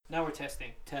Now we're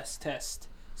testing. Test.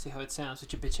 See how it sounds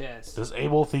with your bitch ass. Does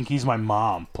Abel think he's my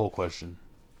mom? Poll question.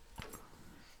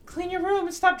 Clean your room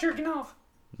and stop jerking off.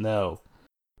 No.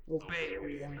 Obey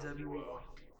NWO.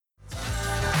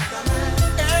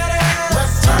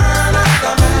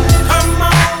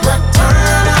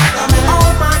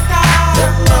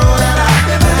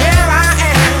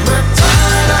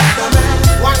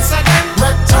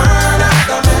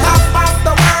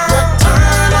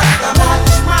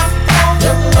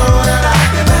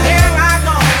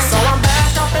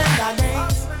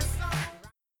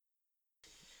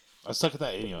 I suck at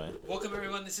that anyway. Welcome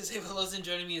everyone, this is Abel Lozen.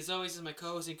 Joining me as always is my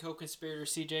co-host and co-conspirator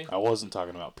CJ. I wasn't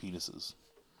talking about penises.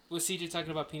 Well, CJ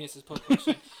talking about penises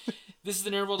post-question. This is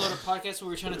the Nerd World Order podcast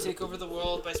where we're trying to take over the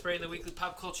world by spreading the weekly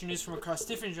pop culture news from across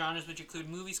different genres, which include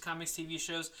movies, comics, TV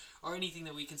shows, or anything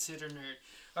that we consider nerd.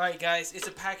 Alright guys, it's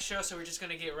a packed show, so we're just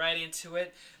going to get right into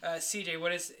it. CJ,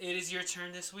 it is your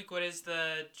turn this week. What is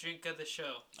the drink of the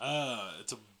show?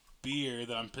 It's a beer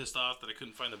that I'm pissed off that I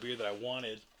couldn't find the beer that I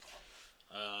wanted.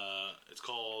 It's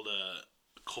called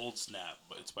Cold Snap,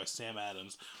 but it's by Sam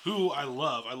Adams, who I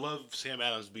love. I love Sam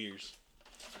Adams beers.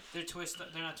 They're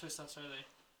not twist offs, are they?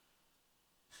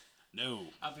 No.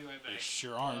 I'll be right back. They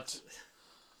sure aren't.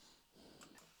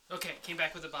 Okay, came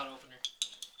back with a bottle opener.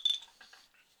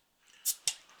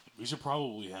 We should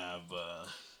probably have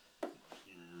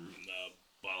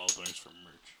bottle openers for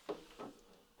merch.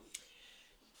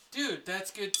 Dude,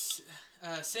 that's good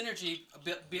synergy.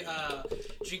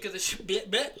 Drink of the show.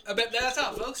 That's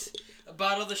all, folks. A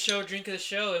bottle of the show, drink of the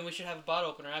show, and we should have a bottle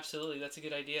opener. Absolutely, that's a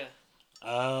good idea.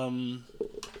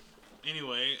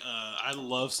 Anyway, I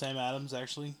love Sam Adams,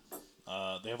 actually.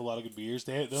 They have a lot of good beers.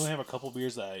 They only have a couple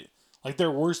beers that I... Like,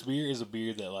 their worst beer is a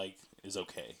beer that, like, is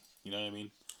okay. You know what I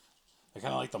mean? I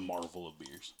kind of like the Marvel of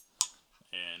beers.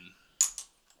 And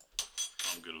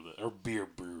I'm good with it. Or beer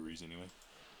breweries, anyway.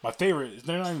 My favorite...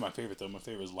 They're not even my favorite, though. My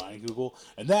favorite is Lion Google.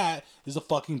 And that is the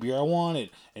fucking beer I wanted.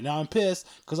 And now I'm pissed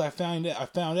because I found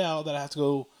out that I have to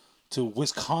go to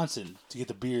Wisconsin to get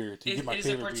the beer. Get my favorite beer. Is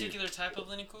it a particular type of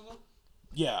Lion Google?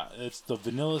 Yeah, it's the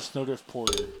Vanilla Snowdrift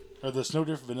Porter. Or the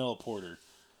Snowdrift Vanilla Porter.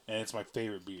 And it's my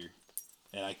favorite beer.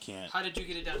 And I can't... How did you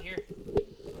get it down here?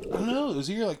 I don't know. It was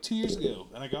here like 2 years ago.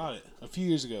 And I got it. A few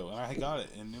years ago. And I got it.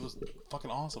 And it was fucking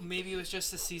awesome. Maybe it was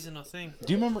just a seasonal thing.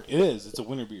 Do you remember... It is. It's a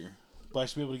winter beer. But I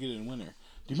should be able to get it in winter.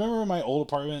 Do you remember in my old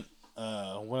apartment,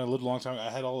 when I lived a long time, I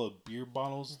had all the beer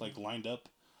bottles like lined up.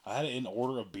 I had it in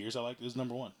order of beers I liked. It was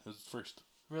number one. It was first.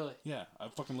 Really? Yeah, I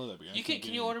fucking love that beer.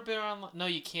 Can you order beer online? No,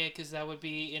 you can't because that would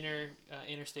be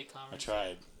interstate commerce. I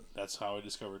tried. That's how I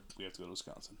discovered we have to go to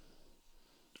Wisconsin.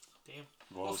 Damn.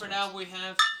 Well, for now we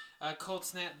have Cold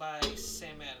Snap by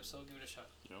Sam Adams, so we'll give it a shot.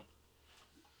 Yep.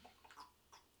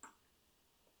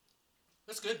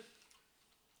 That's good.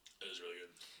 It is really good.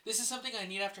 This is something I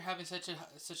need after having such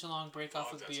a long break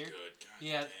off of beer. Good.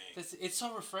 Yeah, it's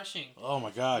so refreshing. Oh my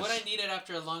gosh. What I needed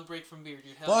after a long break from beer,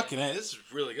 dude. Fucking it, this is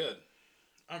really good.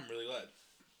 I'm really glad.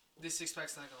 This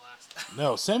 6-pack's not gonna last.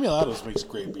 No, Samuel Adams makes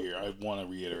great beer. I want to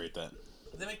reiterate that.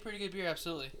 They make pretty good beer,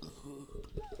 absolutely.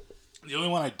 The only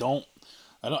one I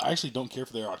actually don't care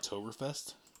for their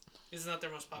Oktoberfest. Isn't that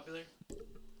their most popular?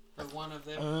 Or one of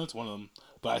them? It's one of them.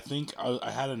 But I think I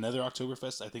had another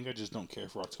Oktoberfest. I think I just don't care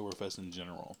for Oktoberfest in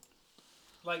general.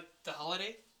 Like the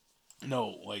holiday?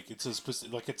 No, like it's a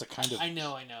specific, like it's a kind of. I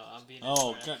know. I'm being.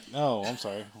 Oh God, no! I'm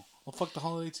sorry. Well, fuck the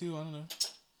holiday too. I don't know.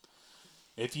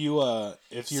 If you're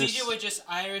CJ was just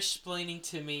Irish splaining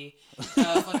to me,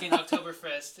 fucking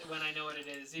Oktoberfest when I know what it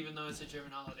is, even though it's a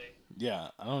German holiday. Yeah,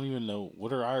 I don't even know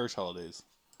what are Irish holidays.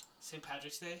 St.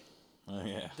 Patrick's Day. Oh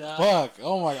yeah. Duh. Fuck!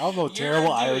 Oh my! I'm a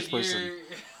terrible Irish person. You're...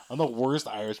 I'm the worst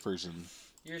Irish person.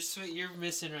 You're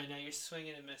missing right now. You're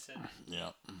swinging and missing.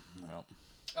 Yeah.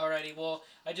 Alrighty, well,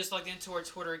 I just logged into our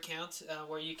Twitter account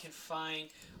where you can find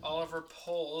all of our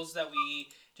polls that we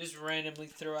just randomly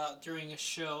throw out during a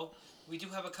show. We do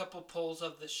have a couple polls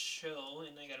of the show,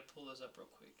 and I gotta pull those up real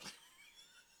quick.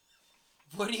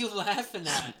 What are you laughing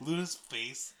at? Luna's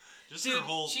face. Just Dude, her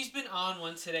whole... she's been on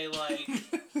one today, like...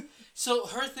 So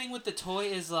her thing with the toy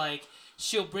is, like,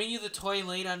 she'll bring you the toy and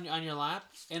lay it on your lap,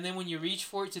 and then when you reach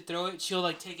for it to throw it, she'll,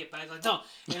 like, take it back, like, don't.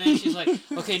 And then she's like,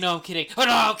 okay, no, I'm kidding. Oh,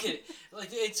 no, I'm kidding. Like,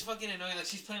 it's fucking annoying. Like,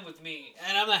 she's playing with me.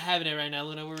 And I'm not having it right now,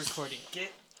 Luna. We're recording.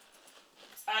 Get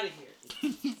out of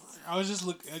here. I was just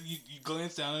looking at you. You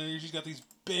glance down at her. She's got these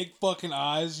big fucking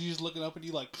eyes. She's just looking up at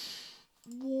you like,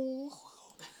 whoa.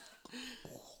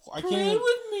 I can't. Play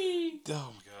with me.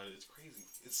 Oh my god, it's crazy.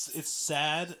 It's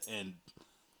sad and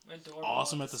adorable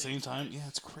awesome at the same time. Yeah,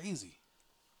 it's crazy.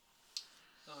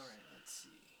 Alright, let's see.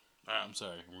 Alright, I'm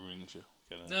sorry. I'm ruining the show.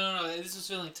 No. This was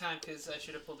filling time because I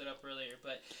should have pulled it up earlier.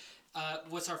 But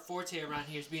what's our forte around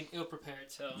here is being ill prepared.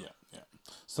 So Yeah.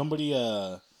 Somebody,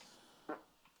 I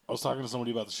was talking to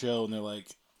somebody about the show, and they're like,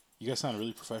 "You guys sound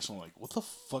really professional." Like, what the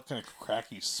fuck kind of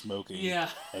crack are you smoking? Yeah.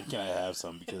 And can I have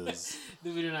some? Because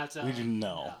we do not tell. we do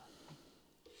know. No.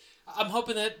 I'm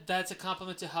hoping that that's a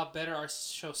compliment to how better our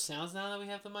show sounds now that we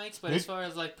have the mics. But as far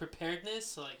as like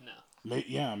preparedness, like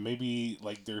no. Maybe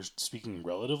like they're speaking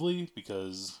relatively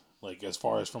because like as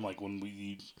far as from like when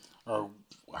we or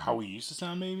how we used to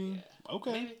sound, maybe. Yeah.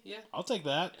 Okay. Maybe, yeah. I'll take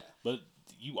that. Yeah. But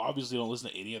you obviously don't listen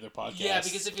to any other podcasts. Yeah,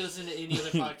 because if you listen to any other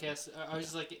podcast, I was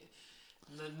just like,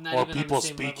 not or even people on the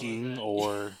same speaking, level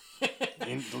or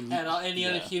any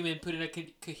other human putting a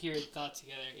coherent thought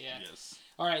together. Yeah. Yes.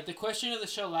 All right. The question of the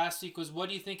show last week was, what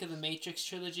do you think of the Matrix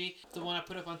trilogy? The one I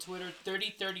put up on Twitter,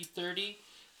 30-30-30,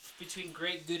 between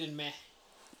great, good, and meh.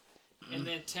 And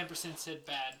then 10% said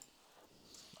bad.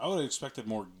 I would have expected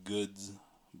more goods,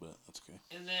 but that's okay.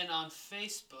 And then on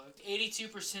Facebook,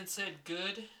 82% said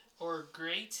good or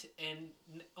great, and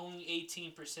only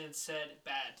 18% said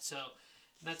bad. So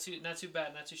not too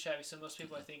bad, not too shabby. So most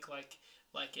people I think like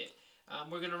it.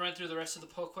 We're gonna run through the rest of the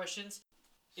poll questions.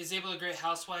 Is Abel a great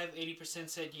housewife? 80%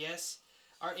 said yes.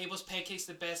 Are Abel's pancakes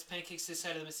the best pancakes this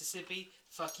side of the Mississippi?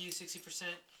 Fuck you, 60%.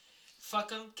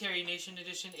 Fuck 'em, Carrie Nation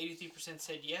edition, 83%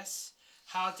 said yes.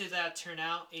 How did that turn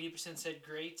out? 80% said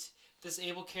great. Does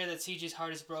Abel care that CJ's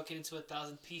heart is broken into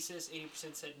 1,000 pieces?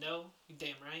 80% said no. You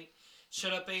damn right.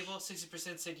 Shut up, Abel.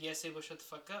 60% said yes, Abel, shut the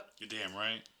fuck up. You're damn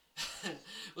right.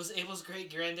 Was Abel's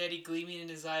great granddaddy gleaming in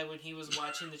his eye when he was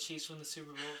watching the Chiefs win the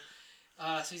Super Bowl?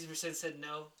 60% said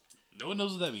no. No one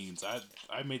knows what that means.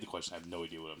 I made the question. I have no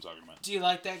idea what I'm talking about. Do you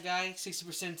like that guy?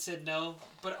 60% said no.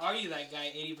 But are you that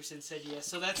guy? 80% said yes.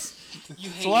 So that's... You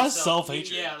hate It's a lot yourself. of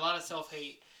self-hatred. Yeah, a lot of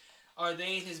self-hate. Are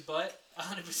they in his butt?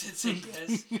 100% said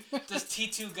yes. Does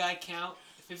T2 guy count?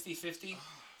 50-50.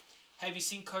 Have you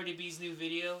seen Cardi B's new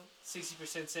video?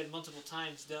 60% said multiple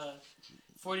times. Duh.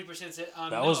 40% said...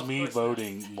 that no, was me not.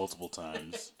 voting multiple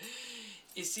times.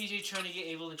 Is CJ trying to get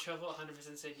Abel in trouble?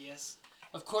 100% said yes.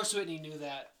 Of course Whitney knew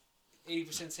that.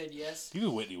 80% said yes.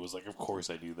 Even Whitney was like, of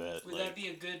course I do that. Would that be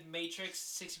a good Matrix?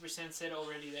 60% said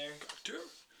already there.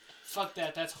 Fuck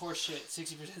that. That's horseshit.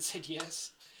 60% said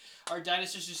yes. Are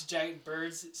dinosaurs just giant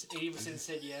birds? 80%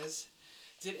 said yes.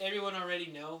 Did everyone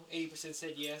already know? 80%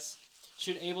 said yes.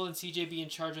 Should Abel and CJ be in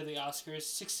charge of the Oscars?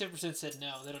 67% said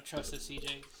no. They don't trust us,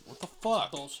 CJ. What the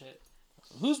fuck? That's bullshit.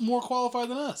 Who's more qualified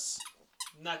than us?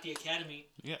 Not the Academy.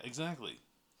 Yeah, exactly.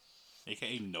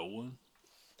 AKA no one.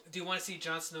 Do you want to see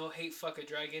Jon Snow hate fuck a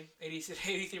dragon?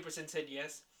 83% said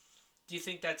yes. Do you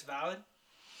think that's valid?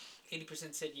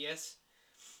 80% said yes.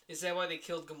 Is that why they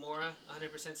killed Gamora?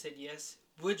 100% said yes.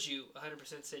 Would you?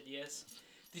 100% said yes.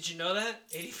 Did you know that?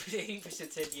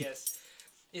 80% said yes.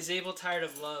 Is Abel tired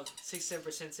of love?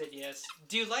 67% said yes.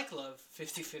 Do you like love?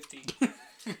 50-50.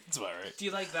 That's about right. Do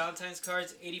you like Valentine's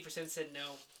cards? 80% said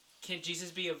no. Can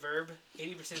Jesus be a verb?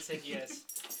 80% said yes.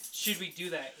 Should we do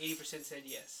that? 80% said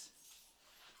yes.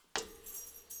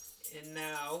 And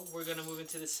now we're going to move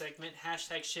into the segment,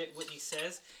 hashtag shit Whitney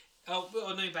says. Oh,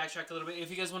 let me backtrack a little bit. If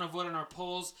you guys want to vote on our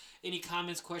polls, any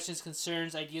comments, questions,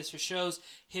 concerns, ideas for shows,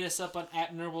 hit us up on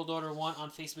 @NerdWorldOrder1 on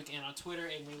Facebook and on Twitter,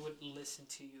 and we would listen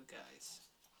to you guys.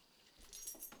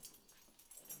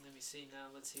 Let me see now.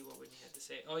 Let's see what Whitney had to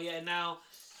say. Oh, yeah, and now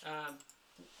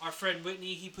our friend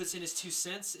Whitney, he puts in his 2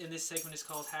 cents, and this segment is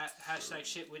called hashtag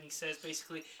shit Whitney says.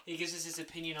 Basically, he gives us his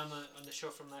opinion on the show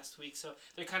from last week. So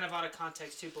they're kind of out of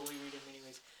context, too, but we read them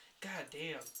anyways. God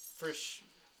damn.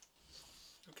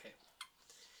 Okay.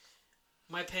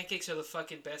 My pancakes are the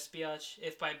fucking best, biatch.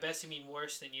 If by best you mean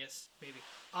worse, then yes, maybe.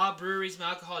 All breweries, my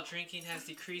alcohol drinking has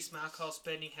decreased. My alcohol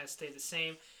spending has stayed the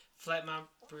same. Flat Mount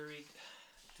Brewery,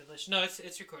 delicious. No,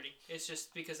 it's recording. It's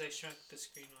just because I shrunk the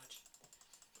screen much.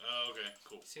 Oh, okay,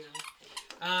 cool. See what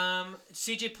I mean?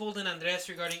 CJ pulled in Andres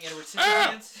regarding Edward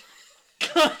Scissorhands.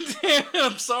 God damn,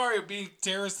 I'm sorry, I'm being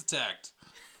terrorist attacked.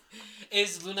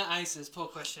 Is Luna ISIS? Poll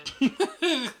question.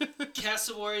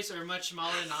 Cassowaries are much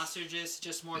smaller than ostriches,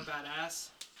 just more badass.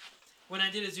 When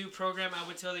I did a zoo program, I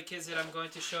would tell the kids that I'm going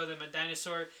to show them a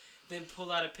dinosaur, then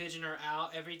pull out a pigeon or owl.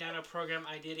 Every dino program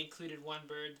I did included one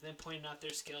bird, then pointed out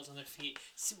their scales on their feet.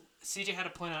 CJ had to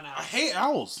point out owls. I hate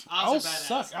owls. Owls are badass.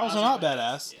 Suck. Owls are not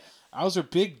badass. Yeah. Owls are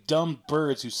big, dumb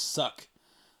birds who suck.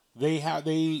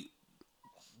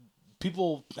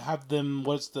 People have them,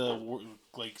 what's the,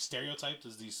 like, stereotyped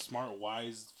as these smart,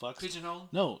 wise fucks? Pigeonhole?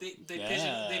 No. They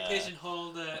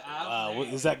pigeonhole the owl.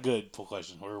 Is that good? Full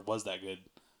question. Or was that good?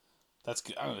 That's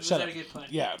good. I don't know. Was Shut that up. a good pun?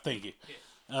 Yeah, thank you.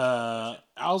 Yeah.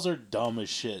 Owls are dumb as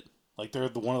shit. Like, they're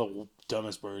one of the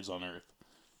dumbest birds on Earth.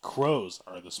 Crows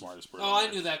are the smartest bird. Oh, I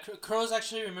knew that. Crows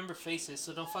actually remember faces,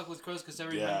 so don't fuck with crows because they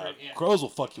remember. Yeah, crows will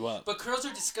fuck you up. But crows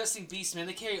are disgusting beasts, man.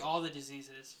 They carry all the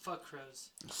diseases. Fuck crows.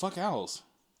 Fuck owls.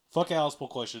 Fuck owls. Full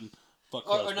question. Fuck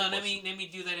crows. Or no, let me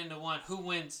do that into one. Who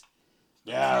wins?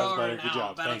 Yeah, that was better. Good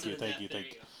job. Thank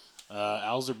you.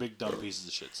 Owls are big dumb pieces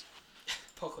of shits.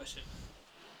 Poll question.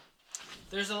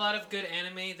 There's a lot of good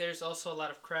anime. There's also a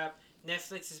lot of crap.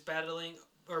 Netflix is batting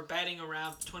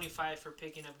around 25 for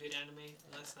picking up good anime.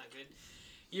 Well, that's not good.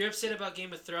 You're upset about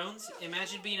Game of Thrones?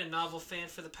 Imagine being a novel fan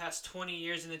for the past 20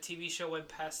 years and the TV show went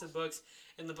past the books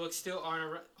and the books still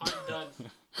aren't done.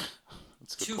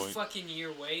 That's a good point. Fucking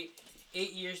year wait.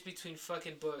 8 years between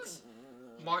fucking books.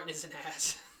 Martin is an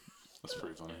ass. That's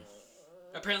pretty funny.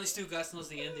 Apparently Stu Gus knows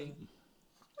the ending.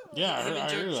 Yeah, I heard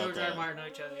George R. R. Martin know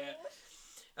each other,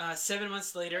 yeah. 7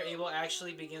 months later, Abel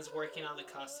actually begins working on the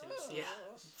costumes. Yeah,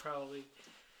 probably.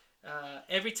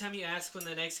 Every time you ask when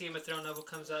the next Game of Thrones novel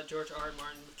comes out, George R. R.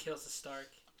 Martin kills the Stark.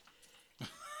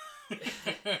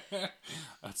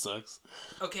 That sucks.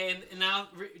 Okay, and now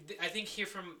I think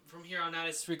from here on out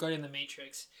it's regarding the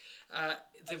Matrix,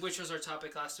 which was our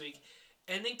topic last week.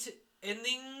 Ending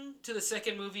to the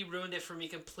second movie ruined it for me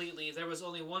completely. There was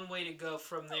only one way to go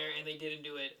from there, and they didn't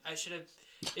do it.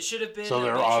 It should have been. So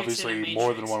there are obviously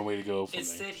more than one way to go from there.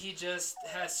 Instead, he just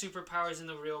has superpowers in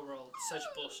the real world. Such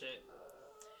bullshit.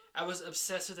 I was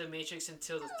obsessed with the Matrix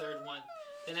until the third one.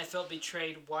 Then I felt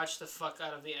betrayed. Watched the fuck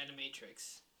out of the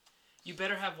Animatrix. You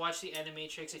better have watched the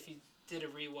Animatrix if you did a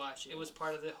rewatch. It was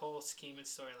part of the whole scheme and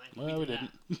storyline. Well, we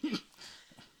didn't.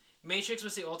 Matrix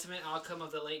was the ultimate outcome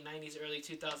of the late 90s, early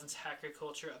 2000s hacker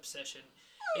culture obsession.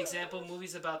 Example,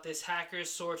 movies about this: Hackers,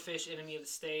 Swordfish, Enemy of the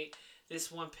State.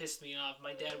 This one pissed me off.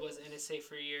 My dad was NSA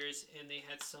for years, and they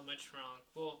had so much wrong.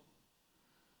 Well,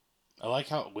 I like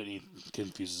how Whitney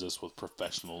confuses us with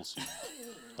professionals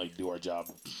who do our job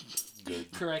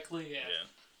good. Correctly, yeah.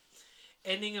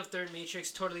 Ending of third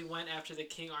Matrix totally went after the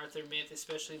King Arthur myth,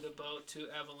 especially the boat to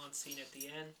Avalon scene at the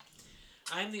end.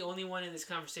 I'm the only one in this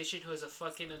conversation who is a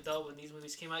fucking adult when these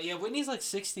movies came out. Yeah, Whitney's like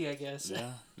 60, I guess.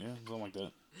 Yeah, something like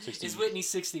that. 60. Is Whitney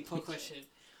 60? Poll question.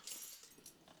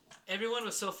 Everyone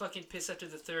was so fucking pissed after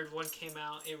the third one came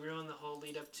out. It ruined the whole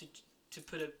lead up to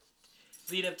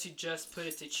just put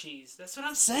it to cheese. That's what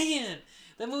I'm saying.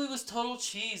 That movie was total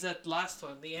cheese. That last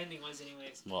one, the ending was,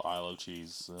 anyways. Well, I love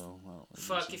cheese, so.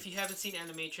 Fuck! If you haven't seen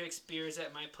Animatrix, Beer's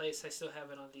at my place. I still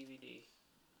have it on DVD.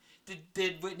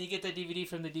 Did Whitney get that DVD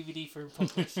from the DVD for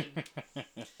publication?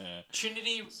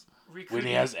 Trinity recruited.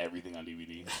 Whitney has everything on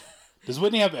DVD. Does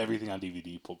Whitney have everything on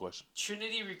DVD? Poll question.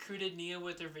 Trinity recruited Neo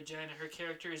with her vagina. Her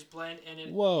character is bland and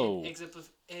an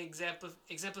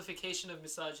exemplification of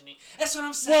misogyny. That's what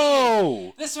I'm saying.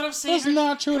 Whoa! That's what I'm saying. That's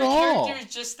not true at all. Her character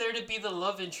is just there to be the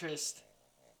love interest.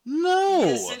 No.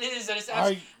 Yes, it is. That's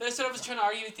what I was trying to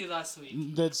argue with you last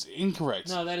week. That's incorrect.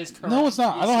 No, that is correct. No, it's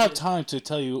not. Yes, I don't have time to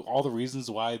tell you all the reasons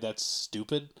why that's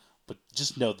stupid, but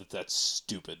just know that that's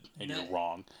stupid and you're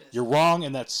wrong. Yes. You're wrong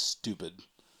and that's stupid.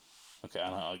 Okay,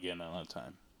 I don't have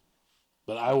time.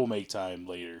 But I will make time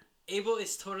later. Abel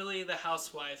is totally the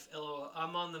housewife. LOL.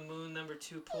 I'm on the Moon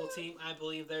 #2 pool team. I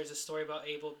believe there's a story about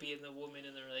Abel being the woman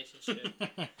in the relationship.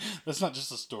 That's not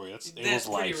just a story. That's Abel's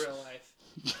life.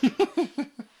 That's pretty real life.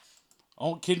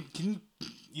 Oh, can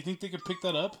you think they could pick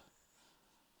that up?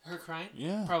 Her crying?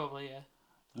 Yeah. Probably, yeah.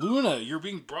 Luna, you're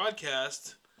being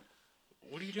broadcast.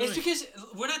 What are you doing? It's because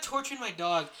we're not torturing my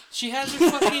dog. She has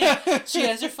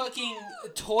her fucking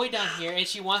toy down here, and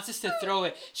she wants us to throw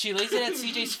it. She lays it at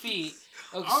CJ's feet.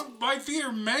 Okay. My feet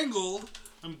are mangled.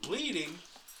 I'm bleeding.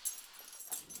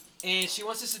 And she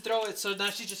wants us to throw it, so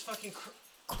now she's just fucking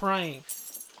crying.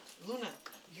 Luna,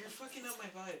 you're fucking up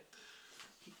my vibe.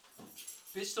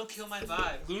 Bitch, don't kill my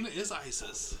vibe. Luna is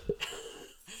ISIS.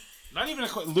 Not even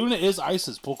Luna is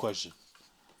ISIS. Poll question.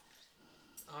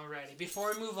 Alrighty.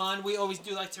 Before we move on, we always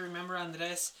do like to remember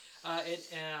Andres.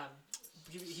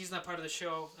 He's not part of the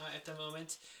show at the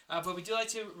moment, but we do like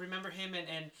to remember him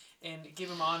and give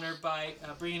him honor by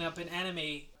bringing up an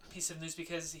anime piece of news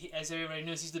because, as everybody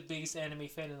knows, he's the biggest anime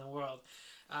fan in the world.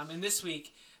 And this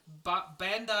week,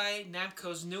 Bandai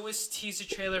Namco's newest teaser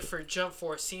trailer for Jump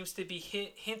Force seems to be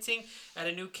hinting at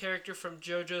a new character from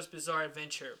JoJo's Bizarre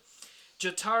Adventure.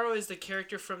 Jotaro is the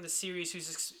character from the series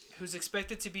who's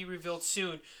expected to be revealed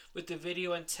soon, with the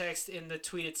video and text in the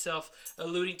tweet itself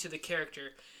alluding to the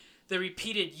character. The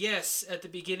repeated yes at the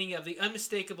beginning of the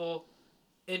unmistakable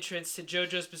entrance to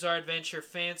JoJo's Bizarre Adventure.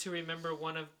 Fans who remember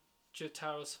one of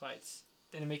Jotaro's fights.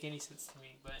 Didn't make any sense to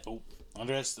me, but... Oh,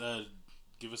 Andres,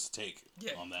 give us a take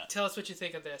on that. Tell us what you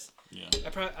think of this. Yeah.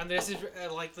 Andres is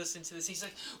listening to this. He's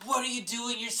like, "What are you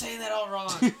doing? You're saying that all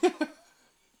wrong."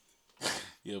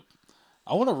 Yep.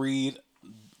 I want to read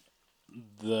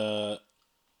the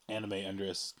anime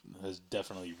Andres has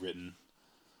definitely written.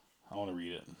 I want to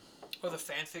read it. Or the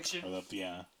fan fiction. Or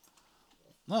yeah.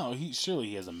 No, he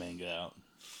has a manga out.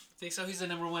 Think so? He's the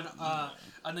number one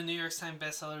on the New York Times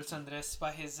bestseller Andres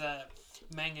by his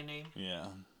manga name. Yeah,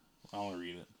 I want to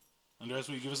read it. Andres,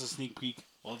 will you give us a sneak peek?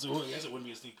 Well, I guess it wouldn't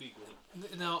be a sneak peek, would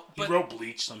it? No, he wrote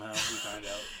Bleach somehow. We find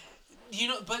out.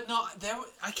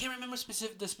 I can't remember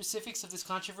the specifics of this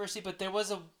controversy, but there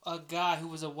was a guy who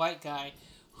was a white guy,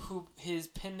 who his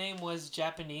pen name was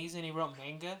Japanese, and he wrote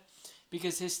manga.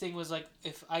 Because his thing was like,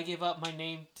 if I give up my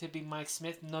name to be Mike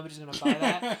Smith, nobody's gonna buy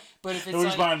that. But if it's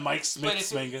nobody's buying Mike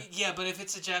Smith's manga. Yeah, but if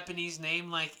it's a Japanese name,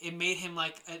 like it made him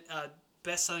like a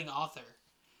best-selling author,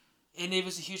 and it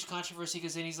was a huge controversy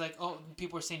because then he's like, oh,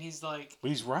 people were saying he's like, but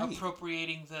he's right,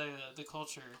 appropriating the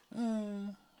culture.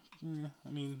 Yeah, I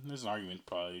mean, there's an argument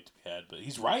probably to be had, but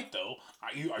he's right though.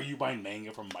 Are you buying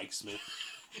manga from Mike Smith?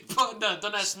 No,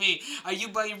 don't ask me. Are you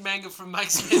buying manga from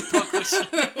Mike Smith?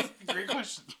 Great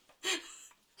question.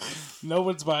 No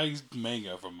one's buying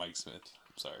manga from Mike Smith.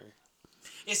 I'm sorry.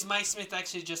 Is Mike Smith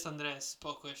actually just Andres?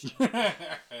 Poor question.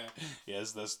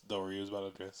 Yes, that's the reviews about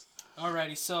Andres.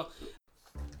 Alrighty, so...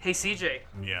 Hey, CJ.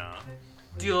 Yeah.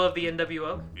 Do you love the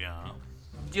NWO? Yeah.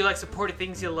 Do you like supporting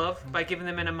things you love by giving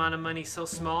them an amount of money so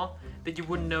small that you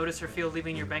wouldn't notice or feel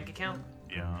leaving your bank account?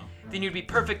 Yeah. Then you'd be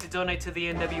perfect to donate to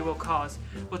the NWO cause,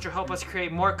 which will help us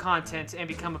create more content and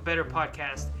become a better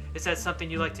podcast. Is that something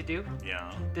you like to do?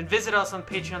 Yeah. Then visit us on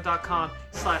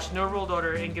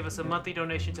patreon.com/NoRuledOrder and give us a monthly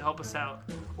donation to help us out.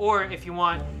 Or if you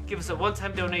want, give us a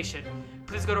one-time donation.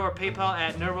 Please go to our PayPal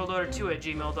at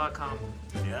NoRuledOrder2@gmail.com.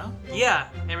 Yeah? Yeah,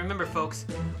 and remember folks,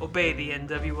 obey the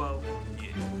NWO.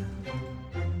 Yeah.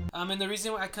 And the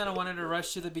reason I kind of wanted to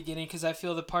rush to the beginning because I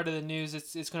feel the part of the news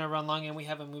it's going to run long and we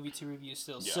have a movie to review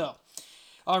still. Yeah. So,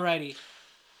 alrighty.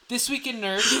 This Week in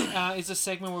Nerd is a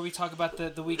segment where we talk about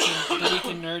the week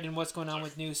in Nerd and what's going on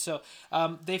with news. So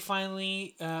they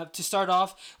finally, to start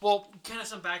off, well, kind of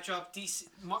some backdrop.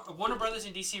 Warner Brothers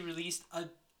and DC released a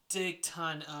big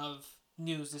ton of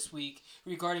news this week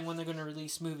regarding when they're going to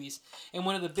release movies. And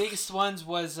one of the biggest ones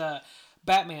was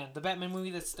Batman. The Batman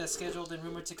movie that's scheduled and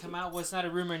rumored to come out. Well, it's not a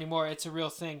rumor anymore. It's a real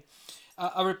thing.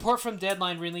 A report from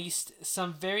Deadline released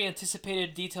some very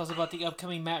anticipated details about the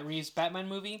upcoming Matt Reeves Batman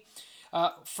movie.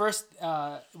 First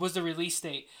was the release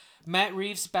date. Matt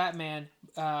Reeves' Batman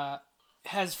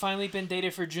has finally been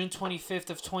dated for June 25th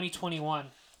of 2021,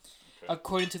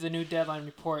 according to the new Deadline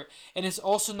report. And it's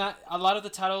also not, a lot of the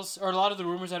titles, or a lot of the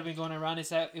rumors that have been going around is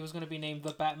that it was going to be named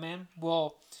The Batman.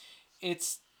 Well,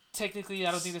 it's technically,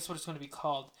 I don't think that's what it's going to be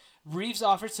called. Reeves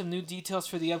offered some new details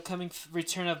for the upcoming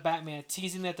return of Batman,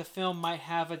 teasing that the film might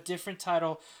have a different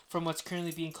title from what's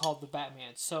currently being called The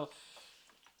Batman. So,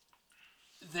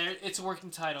 it's a working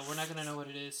title. We're not going to know what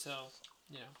it is, so,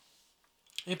 you know.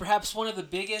 And perhaps one of the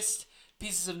biggest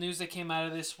pieces of news that came out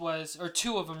of this was, or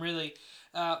two of them really.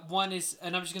 One is,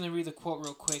 and I'm just going to read the quote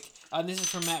real quick. This is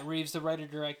from Matt Reeves, the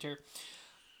writer-director.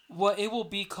 What it will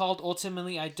be called,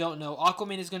 ultimately, I don't know.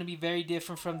 Aquaman is going to be very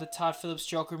different from the Todd Phillips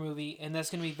Joker movie, and that's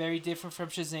going to be very different from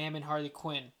Shazam and Harley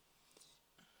Quinn.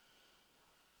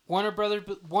 Warner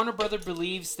Brother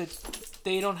believes that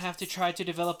they don't have to try to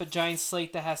develop a giant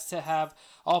slate that has to have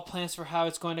all plans for how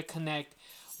it's going to connect.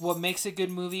 What makes a good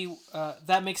movie,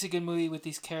 that makes a good movie with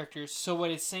these characters. So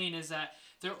what it's saying is that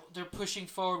they're pushing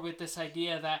forward with this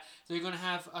idea that they're going to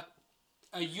have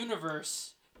a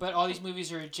universe, but all these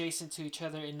movies are adjacent to each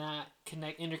other and not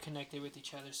interconnected with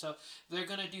each other. So they're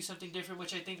going to do something different,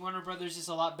 which I think Warner Brothers is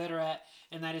a lot better at,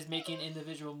 and that is making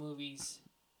individual movies.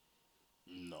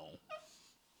 No.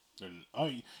 Oh,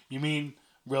 you mean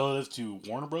relative to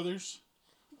Warner Brothers?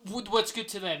 What's good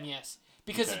to them, yes.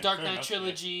 Because the Dark Knight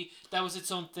trilogy, that was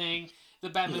its own thing. The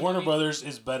Batman Warner movie, Brothers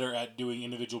is better at doing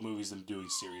individual movies than doing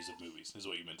series of movies, is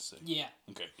what you meant to say. Yeah.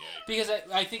 Okay, yeah. Because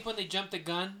I think when they jumped the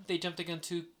gun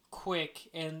too quick,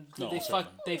 and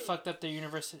they fucked up their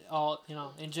universe all,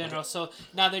 in general. Okay. So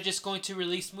now they're just going to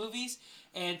release movies,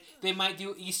 and they might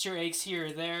do Easter eggs here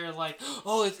or there, like,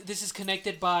 oh, this is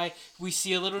connected by, we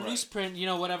see a little newsprint,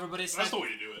 whatever, but it's That's the way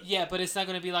to do it. Yeah, but it's not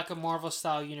going to be like a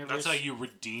Marvel-style universe. That's how you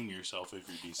redeem yourself if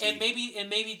you're DC. And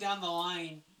maybe down the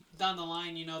line,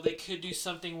 they could do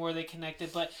something where they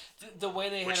connected, but the way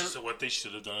they Which is what they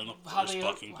should have done in the how first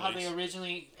fucking place. How they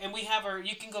originally, and we have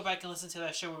you can go back and listen to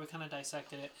that show where we kind of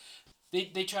dissected it.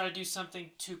 They try to do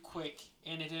something too quick,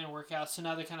 and it didn't work out, so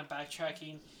now they're kind of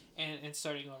backtracking and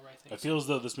starting over, I think. I feel as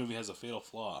though this movie has a fatal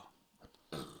flaw.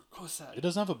 What's that? It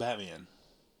doesn't have a Batman.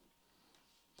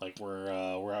 Like, we're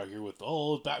out here with,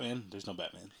 Batman. There's no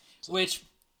Batman. So. Which,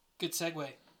 good segue.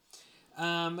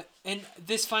 And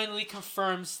this finally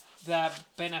confirms that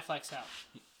Ben Affleck's out.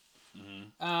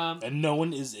 Mm-hmm. And no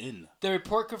one is in. The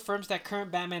report confirms that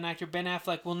current Batman actor Ben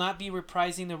Affleck will not be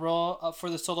reprising the role for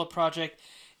the solo project,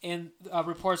 and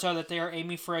reports are that they are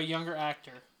aiming for a younger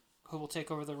actor who will take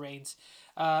over the reins.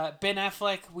 Ben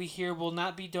Affleck, we hear, will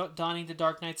not be donning the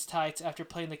Dark Knight's tights after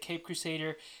playing the Cape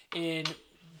Crusader in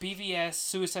BVS,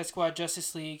 Suicide Squad,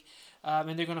 Justice League,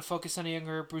 and they're going to focus on a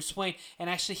younger Bruce Wayne. And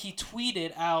actually, he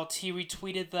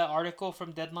retweeted the article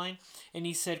from Deadline, and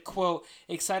he said, quote,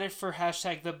 excited for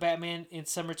hashtag the Batman in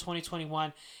summer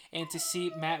 2021 and to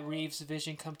see Matt Reeves'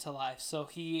 vision come to life. So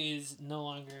he is no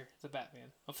longer the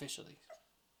Batman, officially.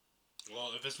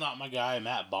 Well, if it's not my guy,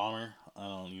 Matt Bomber,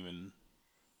 I'm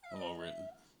over it.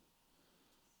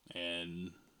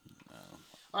 And,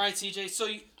 all right, CJ, so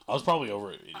I was probably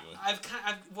over it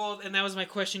anyway. And that was my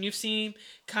question. You've seemed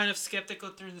kind of skeptical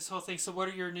through this whole thing. So, what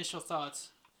are your initial thoughts?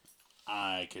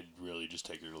 I could really just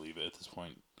take it or leave it at this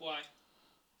point. Why?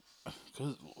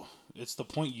 Because it's the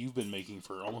point you've been making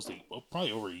for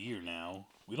probably over a year now.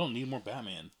 We don't need more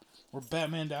Batman. We're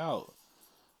Batmaned out.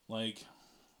 Like,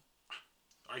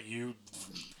 are you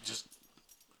just?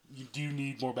 Do you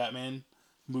need more Batman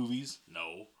movies?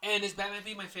 No. And is Batman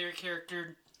being my favorite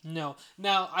character? No.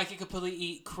 Now, I could completely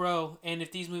eat crow, and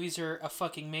if these movies are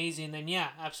fucking amazing, then yeah,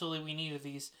 absolutely we need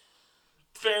these.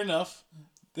 Fair enough.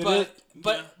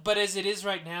 But as it is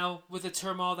right now, with the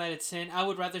turmoil that it's in, I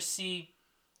would rather see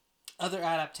other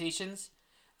adaptations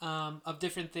of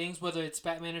different things, whether it's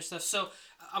Batman or stuff. So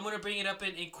I'm going to bring it up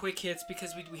in quick hits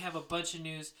because we have a bunch of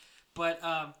news. But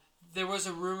there was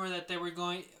a rumor that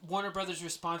Warner Brothers'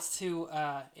 response to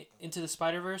Into the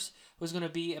Spider-Verse was going to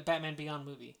be a Batman Beyond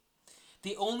movie.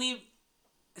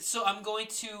 So I'm going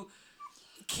to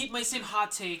keep my same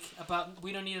hot take about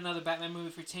we don't need another Batman movie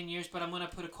for 10 years, but I'm going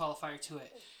to put a qualifier to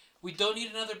it. We don't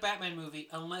need another Batman movie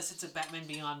unless it's a Batman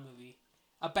Beyond movie.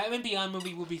 A Batman Beyond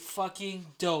movie would be fucking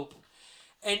dope.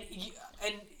 And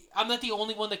I'm not the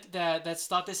only one that's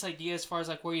thought this idea as far as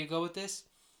like where you go with this,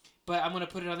 but I'm going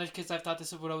to put it on there because I've thought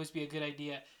this would always be a good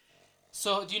idea.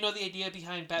 So, do you know the idea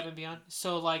behind Batman Beyond?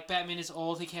 So, like, Batman is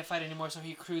old, he can't fight anymore, so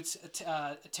he recruits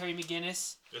Terry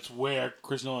McGinnis. That's where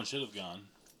Chris Nolan should have gone.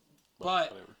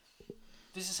 But whatever.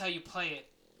 This is how you play it.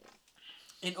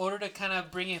 In order to kind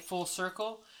of bring it full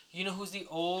circle, you know who's the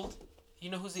old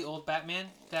Batman?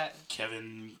 That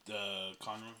Kevin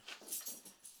Conroy?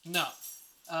 No.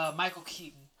 Michael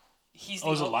Keaton. He's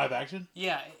is it live action?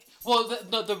 Yeah. Well,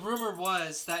 the rumor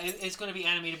was that it's going to be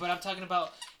animated, but I'm talking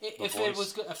about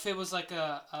if it was like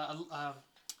a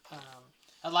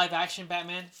live action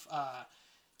Batman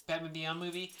Beyond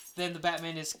movie, then the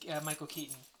Batman is Michael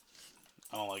Keaton.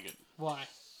 I don't like it. Why?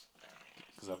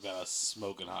 Because I've got a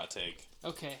smoking hot take.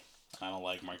 Okay. I don't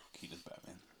like Michael Keaton's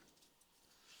Batman.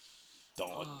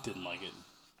 Didn't like it.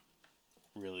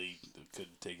 Really could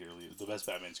take it or leave it. The best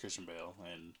Batman's Christian Bale,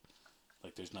 and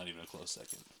like there's not even a close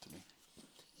second to me.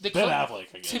 Ben Affleck,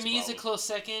 I guess. To me, is a close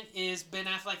second is Ben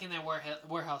Affleck in that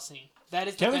warehouse scene. That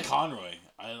is Kevin Conroy.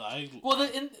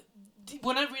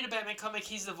 When I read a Batman comic,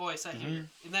 he's the voice I hear,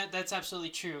 and that's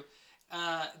absolutely true.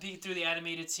 Through the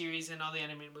animated series and all the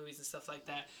animated movies and stuff like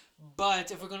that. But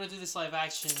if we're gonna do this live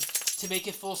action to make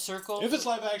it full circle, if it's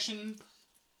live action,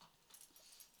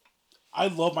 I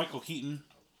love Michael Keaton.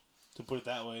 To put it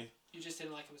that way. You just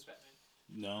didn't like him as Batman.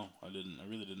 No, I didn't. I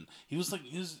really didn't. He was like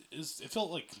it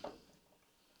felt like.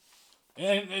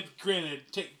 And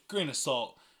granted, take grain of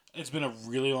salt. It's been a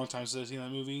really long time since I've seen that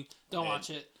movie. Don't watch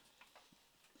it.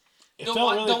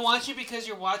 Don't watch it because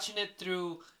you're watching it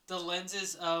through the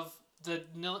lenses of the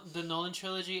Nolan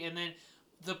trilogy and then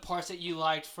the parts that you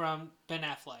liked from Ben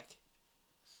Affleck.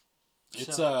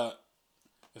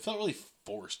 It felt really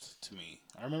forced to me.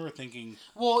 I remember thinking.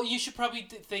 Well, you should probably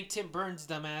thank Tim Burton's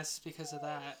dumbass because of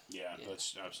that. Yeah,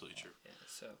 that's absolutely true. Yeah.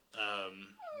 So.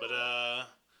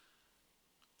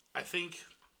 I think.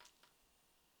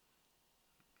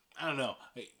 I don't know.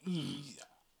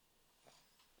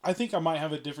 I think I might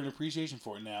have a different appreciation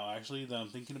for it now. Actually, that I'm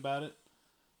thinking about it.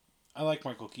 I like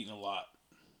Michael Keaton a lot.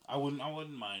 I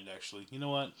wouldn't mind actually. You know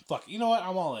what? Fuck. You know what?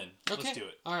 I'm all in. Okay. Let's do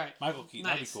it. All right. Michael Keaton.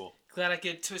 Nice. That'd be cool. Glad I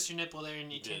could twist your nipple there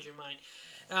and you change your mind.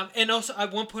 And also,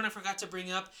 at one point I forgot to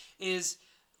bring up is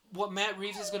what Matt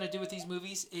Reeves is going to do with these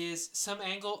movies is an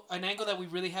angle that we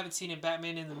really haven't seen in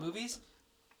Batman in the movies,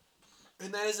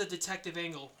 and that is a detective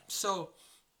angle. So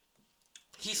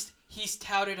he's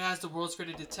touted as the world's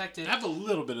greatest detective. I have a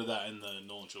little bit of that in the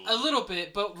Nolan trilogy. A little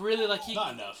bit, but really like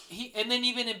not enough. And then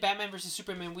even in Batman vs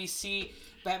Superman, we see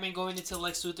Batman going into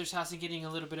Lex Luthor's house and getting a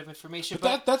little bit of information.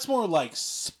 But that's more like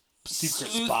secret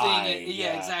sleuthing spy.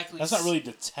 yeah, exactly. That's not really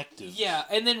detective. Yeah,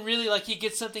 and then really, like, he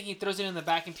gets something, he throws it in the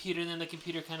back computer, and then the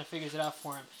computer kind of figures it out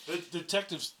for him. The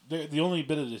detectives, the only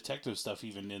bit of detective stuff,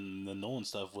 even in the Nolan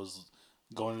stuff, was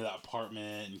going to that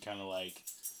apartment and kind of like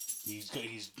he's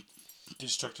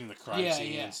destructing the crime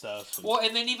scene and stuff. And well,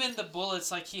 and then even the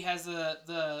bullets, like he has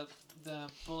the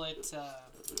bullet.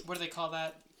 What do they call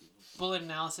that? Bullet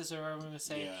analysis, or whatever I'm gonna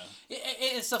say. Yeah.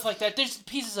 And stuff like that. There's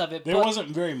pieces of it. There wasn't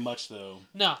very much though.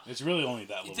 No. It's really only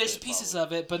that little There's bit, pieces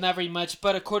probably. of it, but not very much.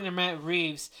 But according to Matt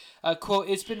Reeves, quote,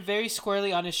 "It's been very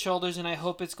squarely on his shoulders, and I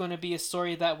hope it's going to be a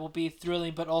story that will be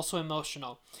thrilling but also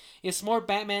emotional. It's more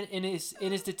Batman in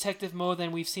his detective mode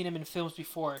than we've seen him in films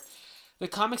before. The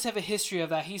comics have a history of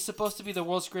that. He's supposed to be the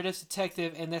world's greatest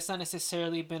detective, and that's not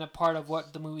necessarily been a part of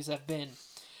what the movies have been.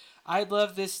 I'd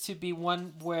love this to be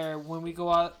one where, when we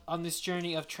go out on this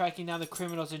journey of tracking down the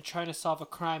criminals and trying to solve a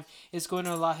crime, it's going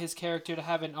to allow his character to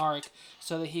have an arc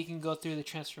so that he can go through the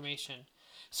transformation."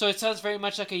 So it sounds very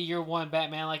much like a year one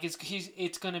Batman. Like it's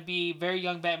going to be very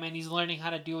young Batman. He's learning how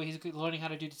to do it. He's learning how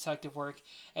to do detective work,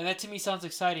 and that to me sounds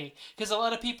exciting. Because a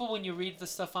lot of people, when you read the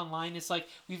stuff online, it's like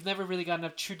we've never really gotten a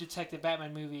true detective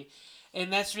Batman movie, and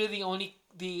that's really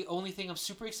the only thing I'm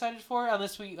super excited for,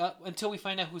 until we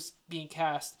find out who's being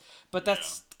cast. But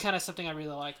that's kind of something I really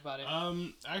like about it.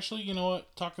 Actually, you know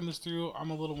what? Talking this through,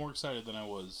 I'm a little more excited than I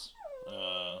was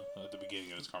at the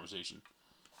beginning of this conversation.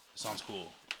 It sounds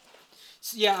cool.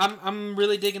 So, yeah, I'm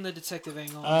really digging the detective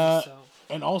angle.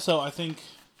 And also, I think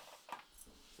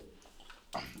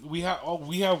we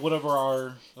have whatever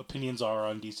our opinions are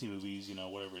on DC movies, you know,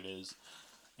 whatever it is,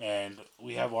 and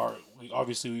we've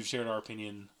shared our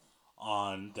opinion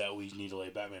on that we need to lay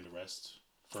Batman to rest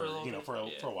for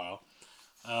a while.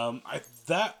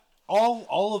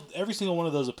 Every single one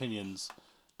of those opinions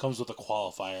comes with a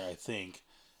qualifier, I think,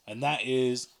 and that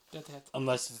is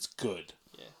unless it's good.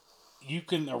 You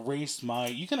can erase my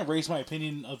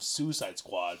opinion of Suicide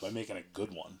Squad by making a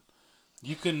good one.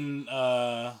 You can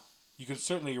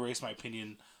certainly erase my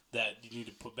opinion that you need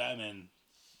to put Batman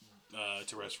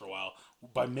to rest for a while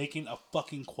by making a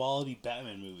fucking quality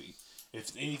Batman movie.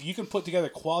 If you can put together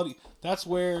quality, that's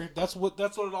what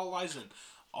it all lies in.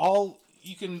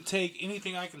 You can take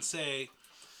anything I can say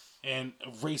and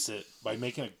erase it by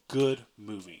making a good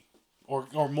movie,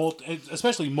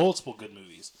 especially multiple good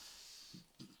movies.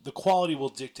 The quality will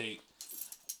dictate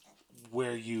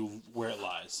where it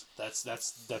lies. That's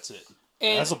it.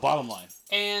 And that's the bottom line.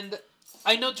 And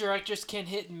I know directors can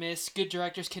hit and miss. Good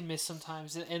directors can miss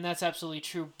sometimes, and that's absolutely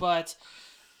true. But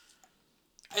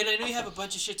and I know you have a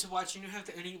bunch of shit to watch. You don't have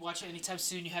to watch it anytime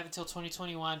soon. You have until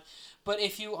 2021. But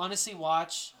if you honestly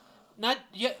watch the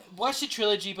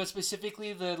trilogy, but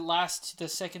specifically the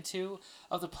second two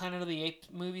of the Planet of the Apes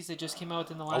movies that just came out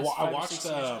within the last 5 or 6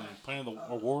 years.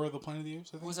 War of the Planet of the Apes,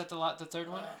 I think. Was that the third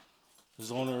one? This is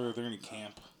the one where they're in a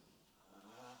camp.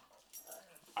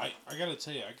 I gotta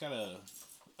tell you,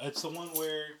 it's the one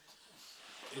where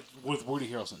with Woody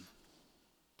Harrelson.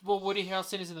 Well, Woody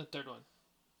Harrelson is in the third one.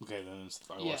 Okay, then I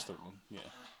watched the third one. Yeah.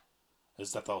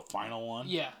 Is that the final one?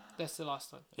 Yeah, that's the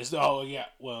last one. Oh yeah.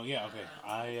 Well, yeah. Okay.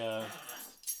 I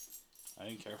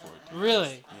didn't care for it.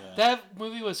 Really? Yeah. That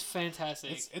movie was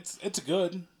fantastic. It's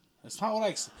good. It's not what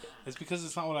It's because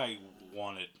it's not what I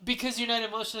wanted. Because you're not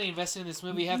emotionally invested in this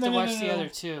movie, you have to watch the other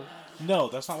two. No,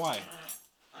 that's not why.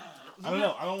 I don't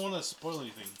know. I don't want to spoil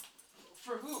anything.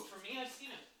 For who? For me? I've seen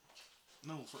it.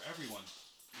 No, for everyone.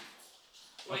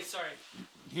 Wait, sorry.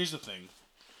 Here's the thing.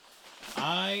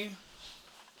 The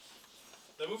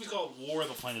movie's called War of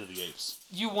the Planet of the Apes.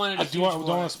 You wanted a do I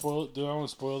want to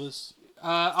spoil this?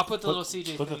 I'll put the little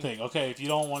CJ Put the thing. Okay, if you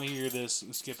don't want to hear this,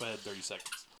 skip ahead 30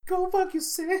 seconds. Go fuck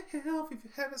yourself if you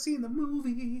haven't seen the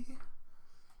movie. You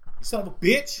son of a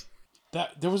bitch.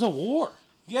 There was a war.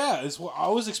 Yeah, it's what I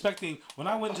was expecting. When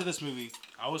I went into this movie,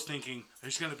 I was thinking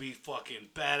there's going to be fucking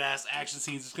badass action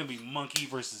scenes. It's going to be monkey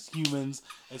versus humans.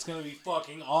 It's going to be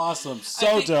fucking awesome.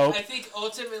 Dope. I think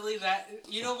ultimately that,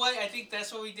 you know what? I think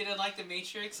that's what we didn't like The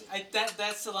Matrix.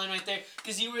 That's the line right there.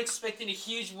 Because you were expecting a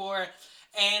huge war.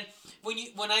 And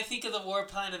when I think of the War of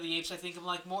Planet of the Apes, I think of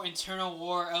like more internal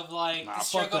war of like the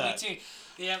struggle between.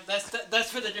 Yeah,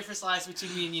 that's where the difference lies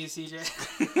between me and you, CJ.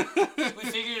 We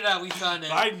figured it out. We found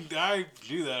it. I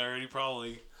knew that already,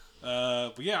 probably.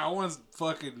 But yeah, I want to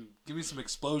fucking give me some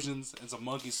explosions and some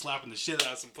monkeys slapping the shit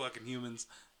out of some fucking humans.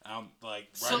 Like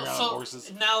riding around on horses.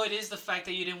 Now it is the fact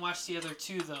that you didn't watch the other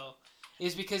two though,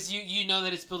 is because you know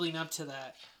that it's building up to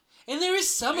that. And there is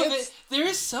some of it. There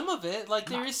is some of it. Like,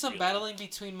 there is some battling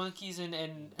between monkeys and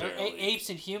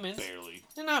apes and humans. Barely.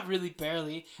 They're not really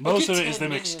barely. Most of it is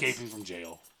them escaping from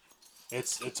jail.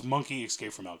 It's monkey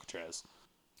escape from Alcatraz.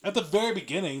 At the very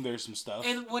beginning, there's some stuff.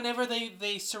 And whenever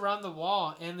they surround the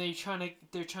wall and they're trying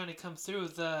to come through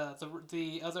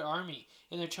the other army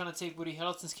and they're trying to take Woody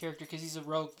Harrelson's character because he's a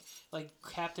rogue like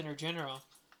captain or general.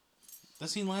 That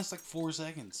scene lasts like 4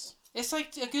 seconds. It's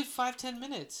like a good 5-10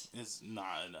 minutes. It's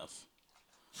not enough.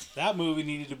 That movie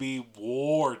needed to be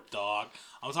war, dog.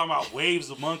 I'm talking about waves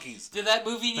of monkeys. Did that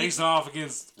movie facing off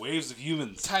against waves of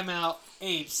humans? Time out,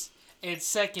 apes. And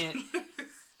second,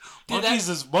 monkeys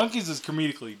is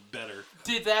comedically better.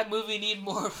 Did that movie need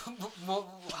more?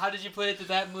 How did you put it? Did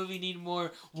that movie need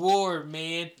more war,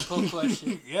 man? Full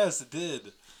question. Yes, it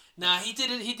did. Nah, he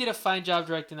did it. He did a fine job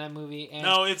directing that movie. And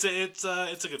no, it's a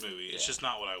good movie. It's just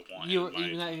not what I want. You're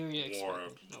not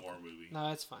war movie. No,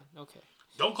 that's fine. Okay.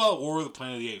 Don't call it War of the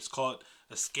Planet of the Apes. Call it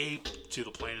Escape to the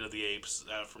Planet of the Apes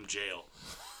from Jail.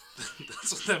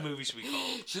 That's what that movie should be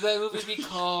called. Should that movie be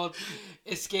called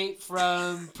Escape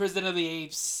from Prison of the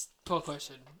Apes? Poll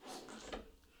question.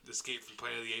 Escape from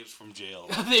Planet of the Apes from Jail.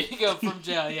 There you go, from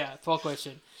jail. Yeah, poll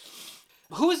question.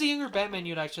 Who is the younger Batman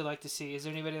you'd actually like to see? Is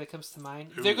there anybody that comes to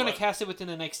mind? They're going to cast it within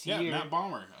the next year. Yeah, Matt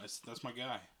Bomer. That's my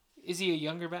guy. Is he a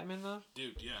younger Batman though?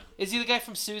 Dude, yeah. Is he the guy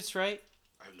from Suits? Right.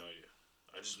 I have no idea.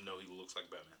 I just know he looks like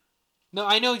Batman. No,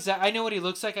 I know exactly. I know what he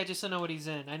looks like. I just don't know what he's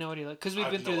in. I know what he looks because we've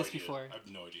been through this before. I have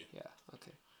no idea. Yeah.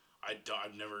 Okay.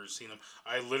 I've never seen him.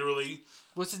 I literally.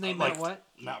 What's his name? Matt what?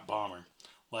 Matt Bomer.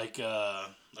 Like a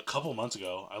couple months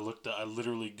ago, I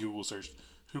literally Google searched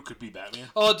who could be Batman.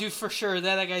 Oh, dude, for sure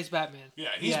that guy's Batman. Yeah,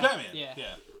 he's Batman. Yeah.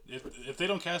 If they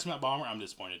don't cast Matt Bomer, I'm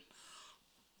disappointed.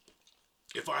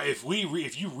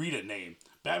 If you read a name,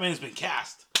 Batman's been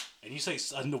cast, and you say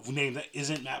a name that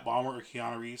isn't Matt Bomer or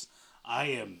Keanu Reeves,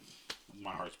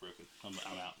 my heart's broken. I'm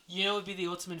out. You know, it would be the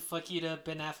ultimate fuck you to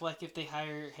Ben Affleck if they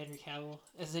hire Henry Cavill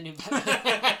as the new Batman.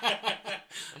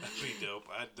 That'd be dope.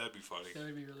 That'd be funny. That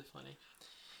would be really funny.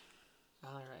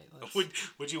 All right.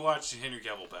 Would you watch Henry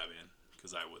Cavill Batman?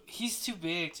 Because I would. He's too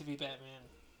big to be Batman.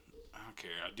 I don't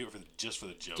care. I'd do it just for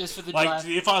the joke. Just for the like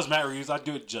if I was Matt Reeves, I'd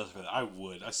do it just for that. I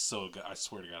would. I swear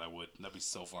to God, I would. That'd be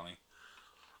so funny.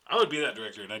 I would be that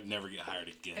director, and I'd never get hired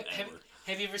again ever.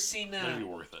 Have you ever seen? That'd be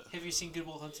worth it. Have you seen Good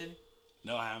Will Hunting?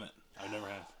 No, I haven't. I never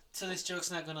have. So this joke's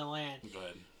not gonna land. Go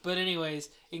ahead. But anyways,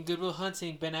 in Good Will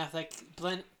Hunting, Ben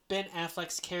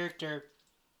Affleck's character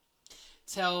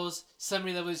tells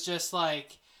somebody that was just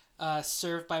like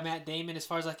served by Matt Damon as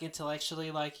far as like intellectually,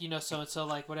 like, you know, so and so,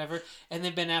 like whatever, and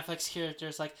then Ben Affleck's character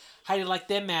is like, how do you like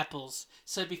them apples?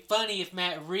 So it'd be funny if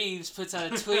Matt Reeves puts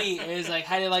out a tweet and is like,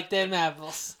 how do you like them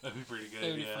apples? That'd be pretty good.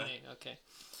 That'd be funny. Okay.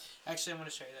 Actually, I'm gonna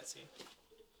show you that scene.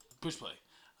 Push play.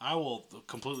 I will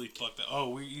completely fuck that.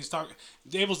 Oh, he's talking.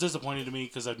 Abel's disappointed to me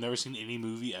because I've never seen any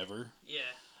movie ever. Yeah.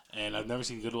 And I've never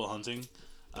seen Good Will Hunting.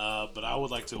 But I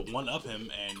would like to one-up him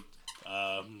and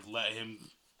let him.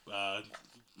 I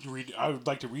would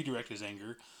like to redirect his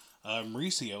anger.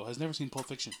 Mauricio has never seen Pulp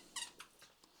Fiction.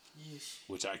 Yeesh.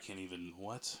 Which I can't even.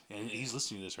 What? And he's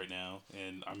listening to this right now,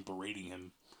 and I'm berating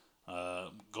him.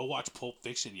 Go watch Pulp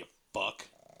Fiction, you fuck.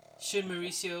 Should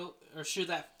Mauricio, or should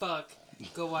that fuck,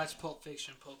 go watch Pulp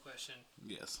Fiction? Poll question.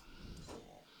 Yes.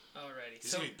 Alrighty.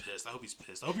 He's gonna be pissed. I hope he's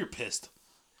pissed. I hope you're pissed.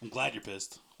 I'm glad you're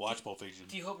pissed. Watch Pulp Fiction.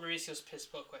 Do you hope Mauricio's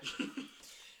pissed? Poll question.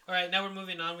 Alright, now we're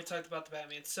moving on. We talked about the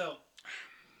Batman. So,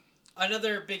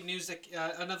 another big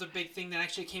thing that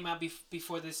actually came out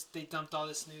before this, they dumped all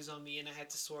this news on me and I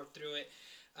had to sort through it.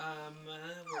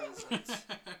 Where is it?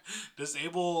 Does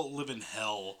Abel live in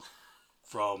hell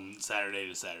from Saturday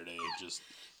to Saturday? Just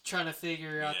trying to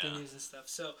figure out the news and stuff.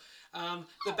 So,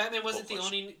 the Batman wasn't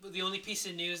the only piece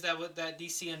of news that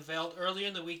DC unveiled. Earlier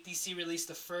in the week, DC released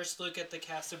the first look at the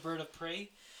cast of Bird of Prey.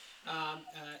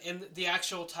 And the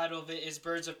actual title of it is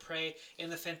Birds of Prey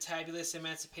and the Fantabulous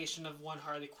Emancipation of One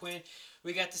Harley Quinn.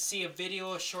 We got to see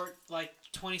a short, like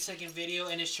 20-second video,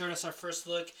 and it showed us our first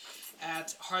look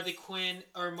at Harley Quinn,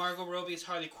 or Margot Robbie as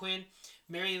Harley Quinn,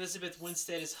 Mary Elizabeth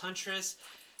Winstead as Huntress,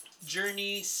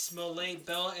 Journey Smollett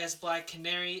Bell as Black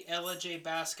Canary, Ella J.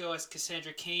 Basco as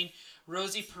Cassandra Cain,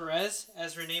 Rosie Perez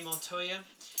as Renee Montoya,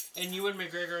 and Ewan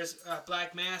McGregor as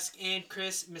Black Mask, and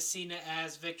Chris Messina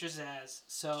as Victor Zsasz.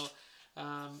 So,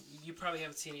 you probably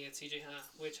haven't seen it yet, CJ, huh?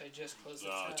 Which I just closed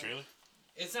the trailer?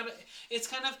 It's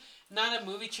kind of not a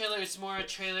movie trailer. It's more a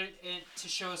trailer to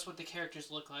show us what the characters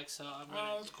look like. So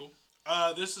that's cool.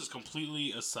 This is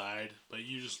completely aside, but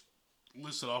you just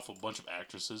listed off a bunch of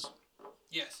actresses.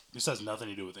 Yes. This has nothing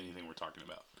to do with anything we're talking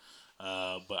about.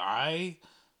 But I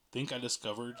think I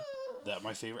discovered that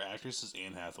my favorite actress is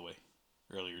Anne Hathaway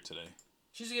earlier today.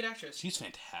 She's a good actress. She's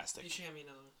fantastic. You should have me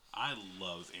another one. I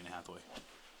love Anne Hathaway.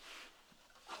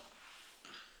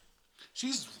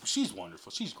 She's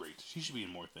wonderful. She's great. She should be in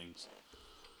more things.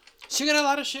 She got a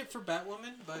lot of shit for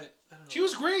Batwoman, but I don't know. She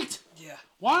was great. Yeah.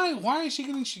 Why is she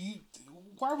getting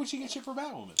why would she get shit for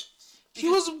Batwoman? She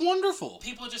was wonderful.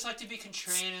 People just like to be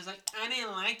contrarian. It's like, I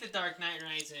didn't like The Dark Knight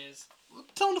Rises.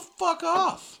 Tell them to fuck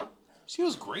off. She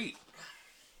was great.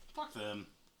 Fuck them.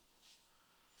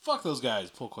 Fuck those guys.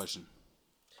 Poll question.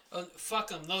 Fuck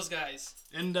them, those guys.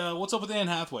 And what's up with Anne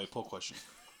Hathaway? Poll question.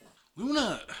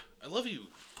 Luna, I love you.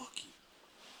 Fuck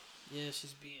you. Yeah,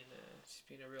 she's being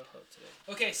a real hoe today.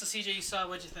 Okay, so CJ, you saw.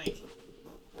 What'd you think?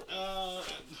 I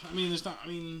mean, there's not. I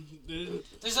mean,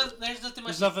 there's nothing much.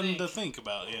 There's nothing to think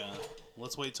about. Yeah.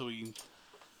 Let's wait till we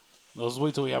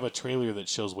have a trailer that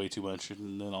shows way too much,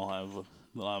 and then I'll have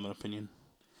an opinion.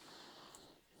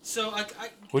 So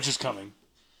which is coming.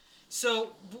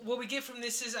 So what we get from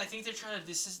this is, I think they're trying to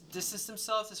distance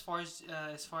themselves as far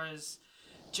as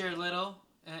Jared Leto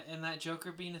and that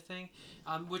Joker being a thing,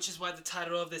 which is why the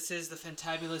title of this is The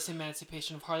Fantabulous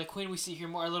Emancipation of Harley Quinn. We see her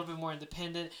a little bit more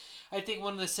independent. I think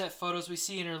one of the set photos we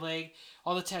see in her leg,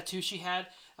 all the tattoos she had,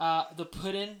 the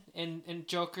Puddin' and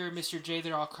Joker, Mr. J,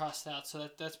 they're all crossed out, so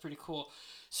that's pretty cool.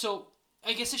 So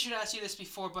I guess I should ask you this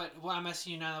before, but I'm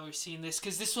asking you now that we're seeing this,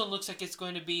 because this one looks like it's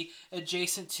going to be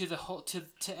adjacent to the whole to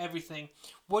everything.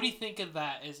 What do you think of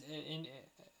that as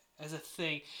a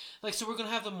thing? Like, so we're going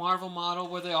to have the Marvel model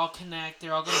where they all connect,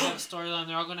 they're all going to have a storyline,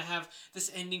 they're all going to have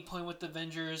this ending point with the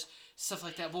Avengers, stuff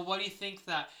like that. Well, what do you think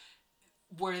that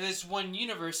where there's one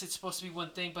universe, it's supposed to be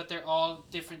one thing, but they're all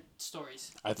different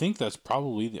stories? I think that's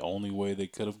probably the only way they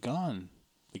could have gone.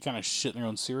 They kind of shit in their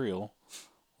own cereal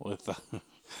with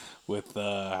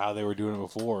how they were doing it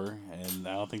before, and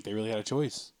I don't think they really had a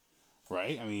choice.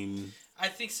 Right? I mean, I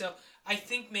think so. I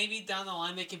think maybe down the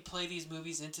line they can play these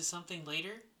movies into something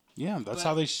later. Yeah, that's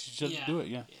how they should do it.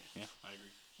 Yeah, I agree.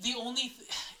 The only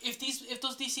if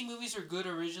those DC movies were good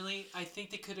originally, I think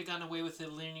they could have gone away with a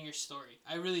linear story.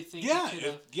 I really think they could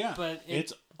have. Yeah, but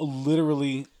it's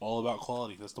literally all about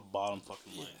quality. That's the bottom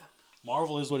fucking line. Yeah.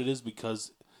 Marvel is what it is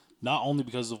because not only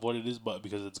because of what it is, but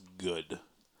because it's good.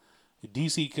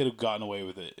 DC could have gotten away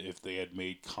with it if they had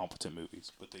made competent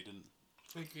movies, but they didn't.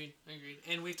 Agreed.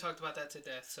 And we've talked about that to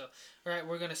death. So, all right,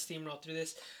 we're going to steamroll through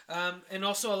this. And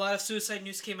also, a lot of Suicide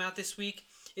news came out this week.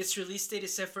 Its release date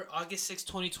is set for August 6,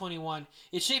 2021.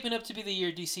 It's shaping up to be the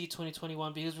year DC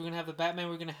 2021 because we're going to have the Batman,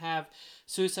 we're going to have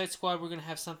Suicide Squad, we're going to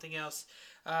have something else.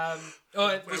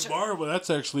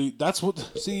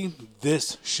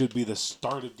 This should be the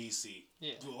start of DC.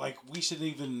 Yeah. Like, we should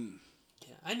even...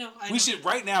 I know. We should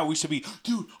be,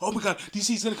 dude, oh my god,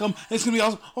 DC's gonna come, and it's gonna be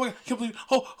awesome. Oh my god, I can't believe it.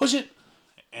 Oh shit.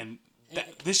 And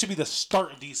this should be the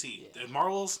start of DC. Yeah.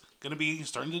 Marvel's gonna be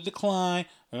starting to decline.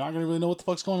 They're not gonna really know what the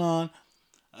fuck's going on.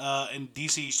 And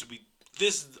DC should be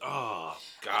this. Oh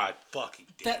god, fucking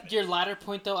damn it. Your latter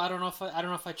point though, I don't know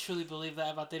if I truly believe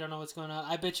that about they don't know what's going on.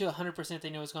 I bet you 100%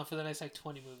 they know what's going on for the next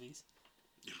 20 movies.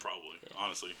 Yeah, probably. Yeah.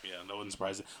 Honestly, yeah, no one's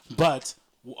surprised. But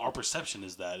our perception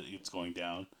is that it's going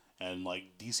down. And,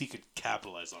 DC could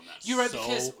capitalize on that. You're right,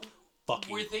 because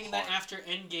we're thinking hard. that after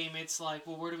Endgame, it's like,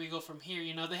 well, where do we go from here?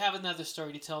 You know, they have another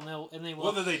story to tell, and they will.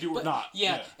 Whether they do or not.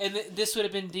 Yeah, and this would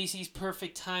have been DC's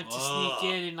perfect time to sneak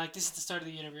in, and, this is the start of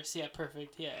the universe. Yeah,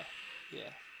 perfect. Yeah.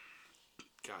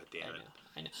 God damn it.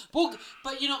 I know. Well,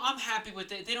 but, I'm happy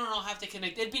with it. They don't all have to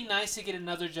connect. It'd be nice to get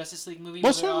another Justice League movie.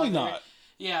 Well, certainly not.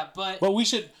 Yeah, but we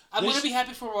should... I'm going to be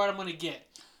happy for what I'm going to get.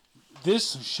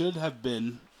 This should have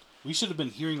been... We should have been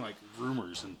hearing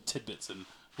rumors and tidbits and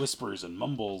whispers and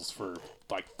mumbles for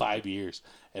 5 years,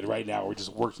 and right now we're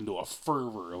just working to a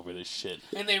fervor over this shit.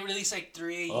 And they release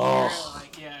 3 a year,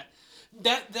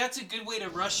 That's a good way to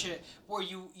rush it, where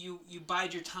you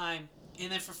bide your time, and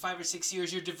then for 5 or 6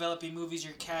 years you're developing movies,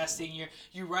 you're casting,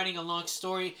 you're writing a long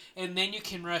story, and then you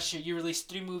can rush it. You release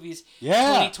 3 movies.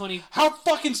 Yeah. 2020. How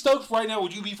fucking stoked right now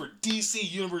would you be for DC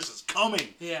Universe is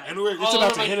coming? Yeah. And it's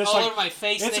about to hit us all over my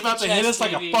face. It's about to hit us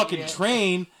like a fucking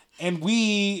train, and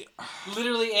we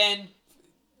literally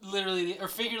or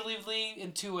figuratively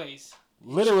in 2 ways.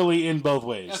 Literally in both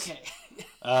ways. Okay.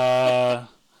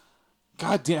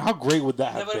 God damn, how great would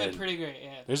that have been? That would have been pretty great,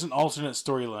 yeah. There's an alternate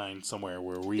story somewhere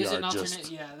where there's an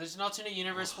alternate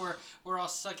universe where we're all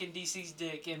sucking DC's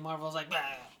dick and Marvel's like, bah.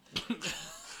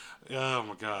 Oh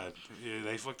my god. Yeah,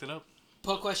 they fucked it up.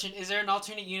 Poll question, is there an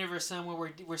alternate universe somewhere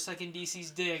where we're sucking DC's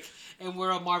dick and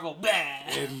we're a Marvel, bah?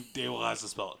 And they will have to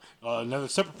spell it. Another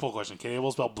separate poll question, can they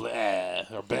will spell blah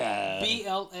or blah?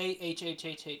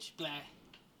 BLAHHHH, blah.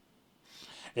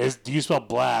 Do you spell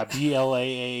blah?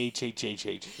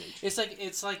 BLAHHHH.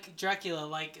 It's like Dracula.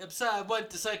 I want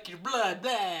to suck your blood.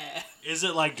 Blah. Is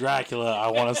it like Dracula?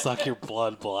 I want to suck your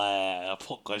blood. Blah.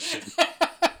 Poll question.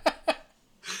 I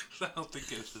don't think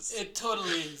it is. It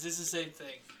totally is. It's the same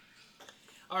thing.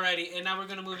 Alrighty, and now we're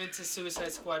going to move into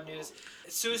Suicide Squad news.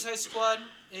 Suicide Squad,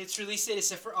 its release date is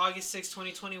set for August 6,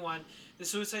 2021. The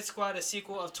Suicide Squad, a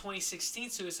sequel of 2016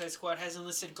 Suicide Squad, has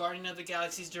enlisted Guardian of the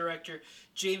Galaxy's director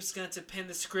James Gunn to pen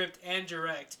the script and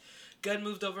direct. Gunn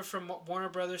moved over from Warner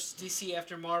Brothers to DC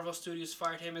after Marvel Studios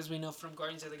fired him, as we know from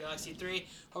Guardians of the Galaxy 3,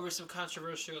 over some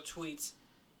controversial tweets.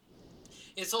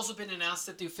 It's also been announced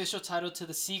that the official title to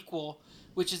the sequel,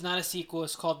 which is not a sequel,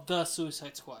 is called The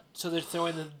Suicide Squad. So they're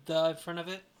throwing the in front of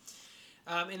it.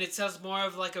 And it sounds more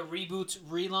of like a reboot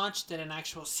relaunch than an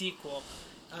actual sequel.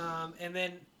 And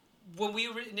then when we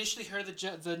initially heard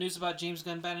the news about James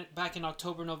Gunn back in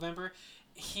October, November,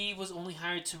 he was only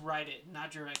hired to write it,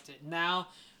 not direct it. Now,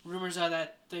 rumors are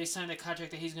that they signed a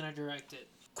contract that he's going to direct it.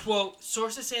 Quote,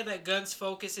 sources say that Gunn's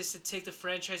focus is to take the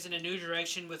franchise in a new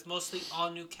direction with mostly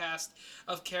all-new cast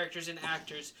of characters and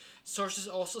actors. Sources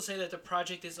also say that the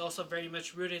project is also very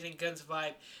much rooted in Gunn's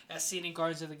vibe as seen in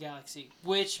Guardians of the Galaxy.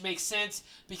 Which makes sense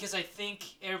because I think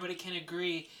everybody can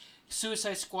agree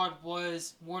Suicide Squad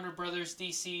was Warner Brothers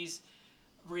DC's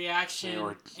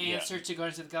reaction answer to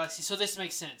Guardians of the Galaxy. So this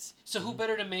makes sense. So who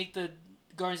better to make the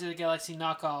Guardians of the Galaxy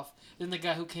knockoff than the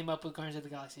guy who came up with Guardians of the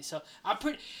Galaxy. So I'm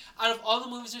pretty. Out of all the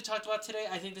movies we talked about today,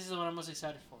 I think this is the one I'm most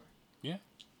excited for. Yeah.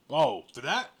 Oh, for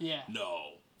that? Yeah. No.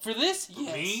 For this? For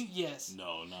yes. me? Yes.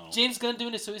 No. James Gunn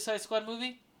doing a Suicide Squad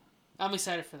movie? I'm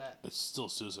excited for that. It's still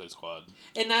Suicide Squad.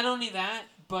 And not only that,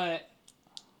 but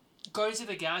Guardians of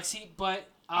the Galaxy, but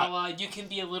you can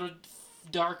be a little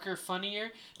darker,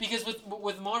 funnier. Because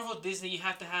with Marvel Disney, you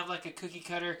have to have like a cookie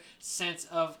cutter sense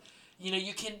of. You know,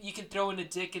 you can throw in a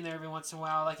dick in there every once in a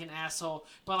while, like an asshole.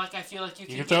 But like I feel like you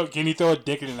can. Can you throw a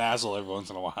dick in an asshole every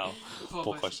once in a while?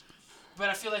 Full question. But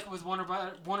I feel like with Warner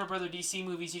Brother DC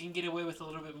movies, you can get away with a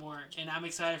little bit more, and I'm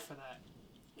excited for that.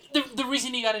 The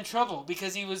reason he got in trouble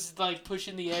because he was like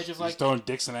pushing the edge of like throwing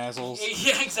dicks and assholes.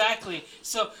 Yeah, exactly.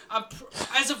 So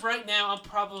as of right now, I'm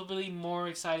probably more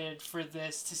excited for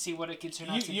this to see what it can turn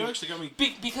out to be. You actually got me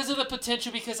because of the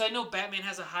potential. Because I know Batman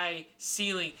has a high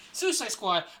ceiling. Suicide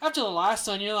Squad. After the last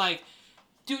one, you're like,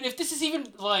 dude, if this is even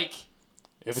like,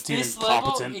 if it's this even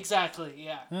level, competent, exactly,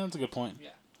 yeah. That's a good point.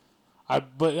 Yeah.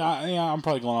 I'm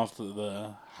probably going off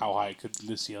the how high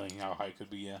the ceiling, how high it could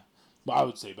be. Yeah, but I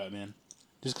would say Batman.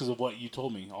 Just because of what you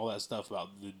told me, all that stuff about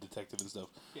the detective and stuff.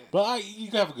 Yeah. But you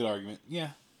could have a good argument,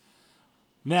 yeah.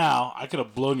 Now, I could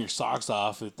have blown your socks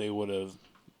off if they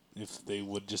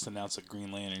would just announce a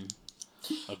Green Lantern.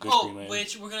 A good Green Lantern.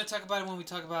 Which we're going to talk about it when we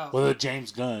talk about... Well, the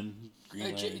James Gunn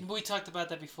Green Lantern. We talked about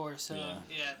that before, so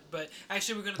yeah. But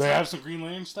actually we're going to Do they have some Green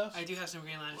Lantern stuff? I do have some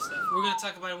Green Lantern stuff. We're going to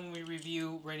talk about it when we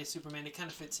review Reign of Superman. It kind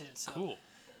of fits in, so... Cool.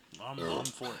 I'm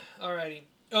for it. Alrighty.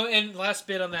 Oh, and last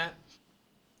bit on that.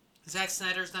 Zack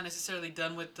Snyder's not necessarily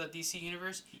done with the DC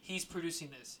universe. He's producing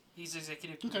this. He's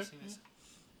executive producing this.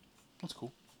 That's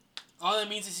cool. All that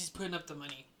means is he's putting up the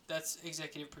money. That's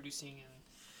executive producing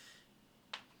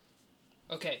and.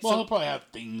 Okay. Well, he'll probably have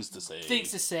things to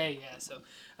say. Yeah. So,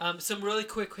 some really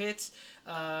quick hits.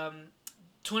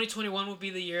 2021 will be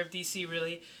the year of DC.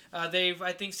 Really, they've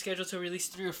I think scheduled to release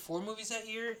 3 or 4 movies that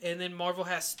year, and then Marvel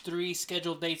has 3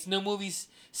 scheduled dates. No movies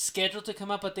scheduled to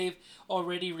come out, but they've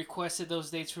already requested those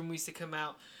dates for movies to come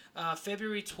out.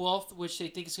 February 12th, which they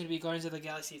think is going to be Guardians of the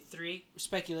Galaxy 3,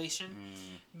 speculation.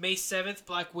 May 7th,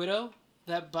 Black Widow,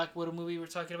 that Black Widow movie we're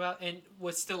talking about, and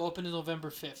what's still open is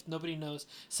November 5th. Nobody knows.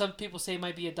 Some people say it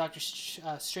might be a Doctor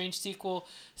Strange sequel.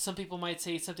 Some people might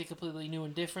say it's something completely new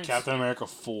and different. Captain America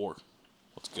 4.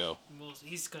 Let's go. Well,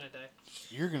 he's going to die.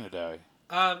 You're going to die.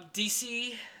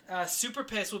 DC Super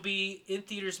Pets will be in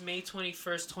theaters May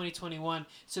 21st, 2021.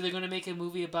 So they're going to make a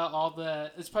movie about all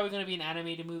the... It's probably going to be an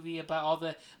animated movie about all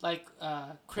the... Like,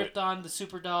 Krypton, the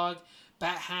Super Dog,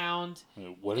 Bat Hound.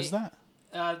 What is that?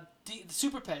 The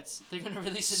Super Pets. They're going to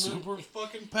release a movie. Super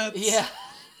fucking Pets? Yeah.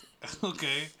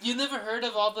 Okay. You never heard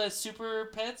of all the Super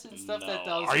Pets and stuff?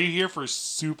 No. Are you here for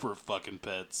Super fucking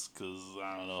Pets? Because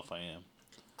I don't know if I am.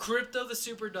 Crypto the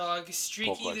Super Dog,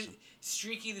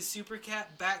 Streaky the Super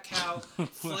Cat, Bat Cow,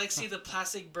 Flexi the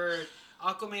Plastic Bird,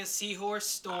 Aquaman Seahorse,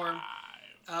 Storm,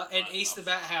 and Ace the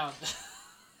Bat Hound.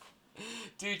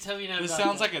 Dude, tell me now. This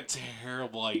sounds like a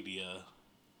terrible idea.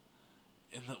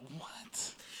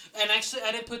 What? And actually,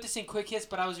 I didn't put this in quick hits,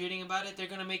 but I was reading about it. They're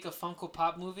gonna make a Funko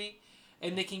Pop movie,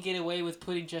 and they can get away with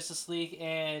putting Justice League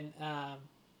and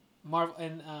Marvel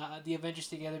and the Avengers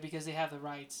together because they have the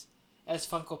rights. As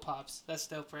Funko Pops. That's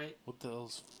dope, right? What the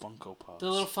hell's Funko Pops? The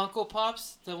little Funko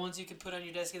Pops. The ones you can put on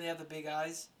your desk and they have the big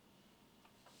eyes.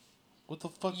 What the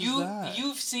fuck is that?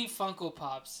 You've seen Funko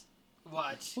Pops.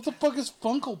 Watch. What the fuck is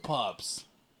Funko Pops?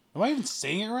 Am I even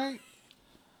saying it right?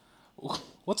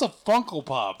 What's a Funko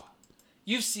Pop?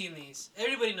 You've seen these.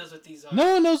 Everybody knows what these are.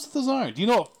 No one knows what those are. Do you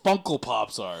know what Funko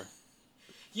Pops are?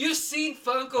 You've seen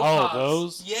Funko Pops.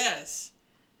 Those? Yes.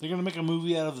 They're going to make a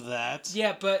movie out of that?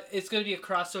 Yeah, but it's going to be a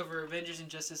crossover Avengers and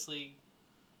Justice League.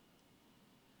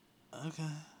 Okay.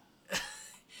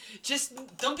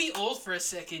 Just don't be old for a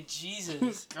second.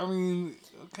 Jesus. I mean,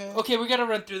 okay. Okay, we got to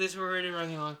run through this. We're already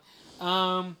running long.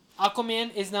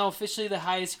 Aquaman is now officially the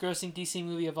highest grossing DC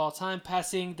movie of all time,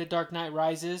 passing The Dark Knight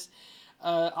Rises.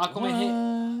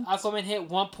 Aquaman hit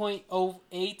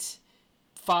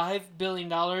 $1.085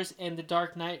 billion, and The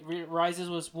Dark Knight Rises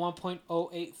was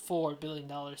 $1.084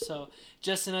 billion. So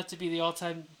just enough to be the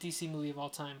all-time DC movie of all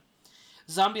time.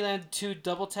 Zombieland 2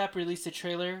 Double Tap released a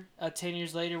trailer. 10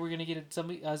 years later, we're gonna get a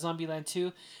Zombieland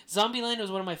 2. Zombieland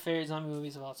was one of my favorite zombie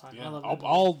movies of all time. Yeah, I love it.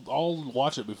 I'll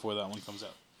watch it before that one comes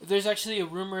out. There's actually a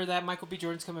rumor that Michael B.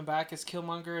 Jordan's coming back as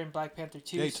Killmonger in Black Panther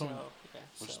 2. Yeah, he so, told me.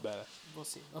 Which is badass. We'll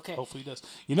see. Okay. Hopefully he does.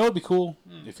 You know what'd be cool?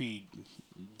 If he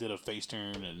did a face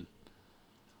turn and,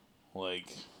 like...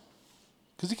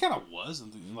 Because he kind of was.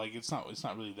 And, like, it's not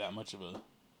really that much of a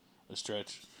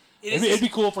stretch. It'd be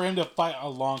cool for him to fight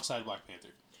alongside Black Panther.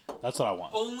 That's what I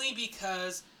want. Only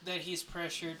because that he's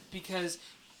pressured. Because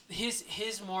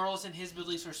his morals and his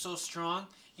beliefs are so strong,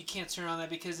 you can't turn on that,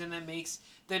 because then that makes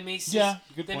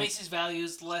his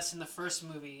values less in the first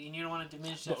movie, and you don't want to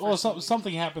diminish that.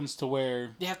 Something happens to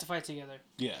where they have to fight together.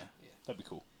 Yeah, that'd be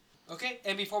cool. Okay,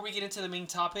 and before we get into the main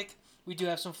topic, we do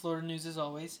have some Florida news as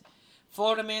always.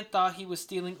 Florida man thought he was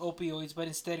stealing opioids, but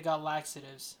instead got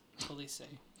laxatives. Police say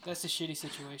that's a shitty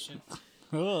situation.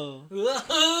 Oh.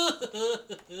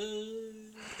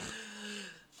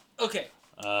 Okay.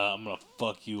 I'm gonna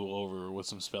fuck you over with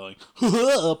some spelling.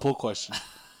 Pull question.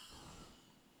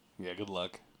 Yeah, good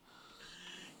luck.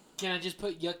 Can I just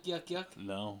put yuck, yuck, yuck?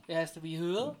 No. It has to be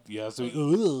huh? Yeah, it has to be.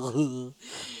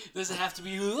 Does it have to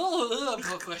be pull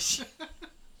question?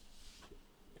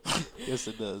 Yes,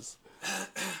 it does.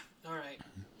 All right.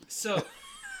 So.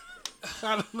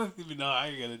 I don't even know how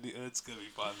you're gonna do. It's gonna be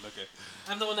fun. Okay.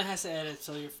 I'm the one that has to edit,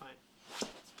 so you're fine.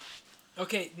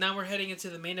 Okay, now we're heading into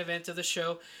the main event of the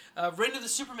show. Reign of the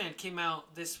Superman came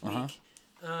out this week.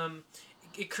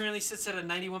 It currently sits at a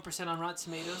 91% on Rotten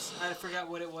Tomatoes. I forgot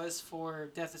what it was for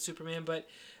Death of Superman, but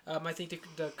I think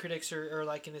the critics are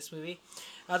liking this movie.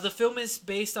 The film is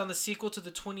based on the sequel to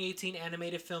the 2018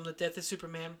 animated film, The Death of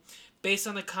Superman, based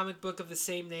on the comic book of the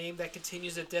same name that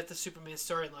continues the Death of Superman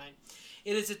storyline.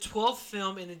 It is the 12th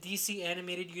film in the DC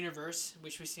animated universe,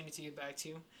 which we still need to get back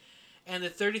to, and the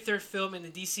 33rd film in the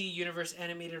DC Universe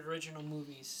animated original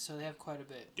movies. So they have quite a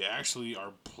bit. Yeah, actually, our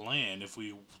plan, if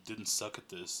we didn't suck at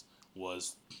this,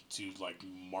 was to like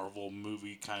Marvel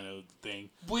movie kind of thing.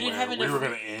 We didn't have enough. We were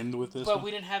going to end with this, but we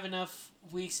didn't have enough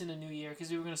weeks in the new year because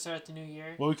we were going to start at the new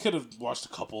year. Well, we could have watched a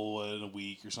couple in a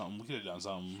week or something. We could have done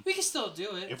something. We could still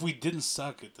do it If we didn't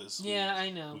suck at this. Yeah, I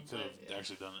know. We could have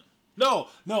actually done it. No,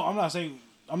 I'm not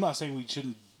saying we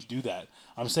shouldn't do that.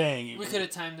 I'm saying we could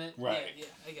have timed it. Right. Yeah,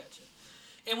 I got you.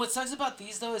 And what sucks about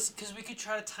these though is because we could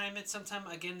try to time it sometime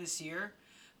again this year,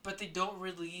 but they don't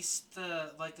release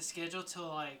the schedule till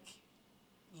like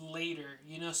later,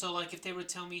 so like if they would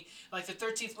tell me like the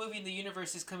 13th movie in the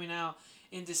universe is coming out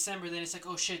in December, then it's like,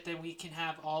 oh shit, then we can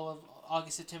have all of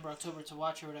August, September, October to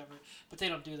watch or whatever. But they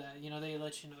don't do that. They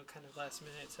let you know kind of last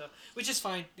minute, so which is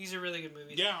fine. These are really good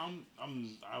movies. Yeah,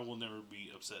 I will never be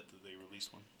upset that they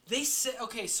released one. They said,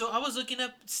 okay, so I was looking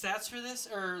up stats for this,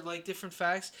 or like different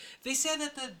facts. They said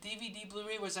that the DVD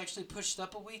Blu-ray was actually pushed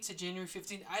up a week to January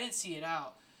 15th. I didn't see it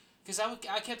out. Because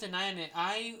I kept an eye on it.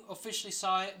 I officially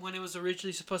saw it when it was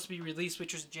originally supposed to be released,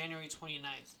 which was January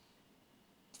 29th.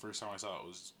 The first time I saw it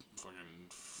was fucking,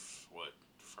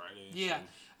 Friday? Yeah.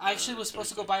 I actually was supposed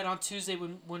to go buy it on Tuesday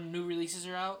when new releases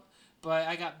are out. But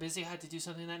I got busy. I had to do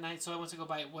something that night, so I went to go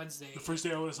buy it Wednesday. The first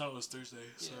day I saw it was Thursday.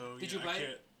 Yeah. So Did you buy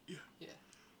it? Yeah. Yeah.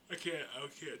 I can't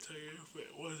tell you if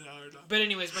it was out or not. But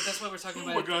anyways, that's why we're talking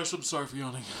about it. Oh my gosh, I'm sorry for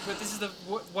yawning. But this is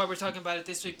why we're talking about it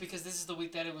this week, because this is the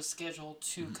week that it was scheduled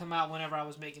to come out whenever I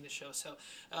was making the show. So,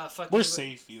 we're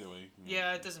safe either way.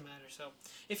 Yeah, it doesn't matter. So,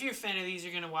 if you're a fan of these,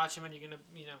 you're gonna watch them and you're gonna,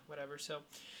 whatever. So,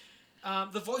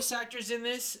 the voice actors in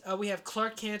this, we have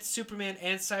Clark Kent, Superman,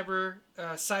 and Cyborg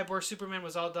Superman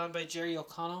was all done by Jerry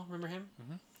O'Connell. Remember him?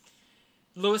 Mm-hmm.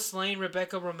 Lois Lane,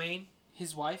 Rebecca Romaine,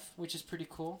 his wife, which is pretty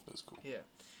cool. That's cool. Yeah.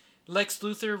 Lex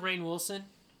Luthor, Rainn Wilson.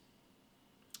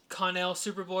 Connell,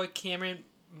 Superboy, Cameron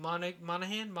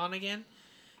Monaghan.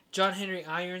 John Henry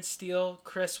Iron Steel,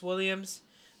 Cress Williams.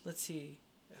 Let's see.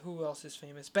 Who else is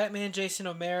famous? Batman, Jason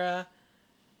O'Mara.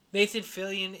 Nathan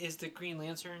Fillion is the Green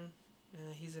Lantern.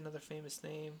 He's another famous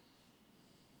name.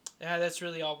 Yeah, that's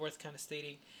really all worth kind of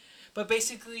stating. But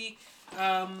basically,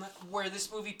 where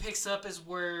this movie picks up is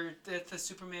where the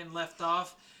Superman left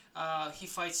off. He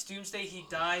fights Doomsday, he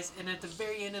dies, and at the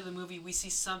very end of the movie, we see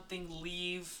something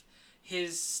leave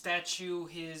his statue,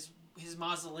 his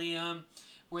mausoleum,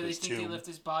 where His they think tomb. they left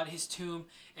his body, his tomb,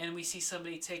 and we see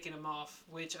somebody taking him off.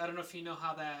 Which I don't know if you know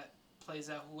how that plays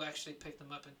out. Who actually picked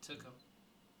him up and took him?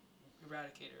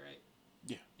 Eradicator, right?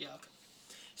 Yeah. Yeah. Okay.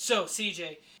 So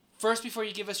CJ, first before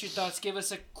you give us your thoughts, give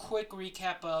us a quick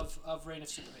recap of Reign of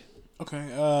Superman.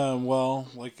 Okay. Well,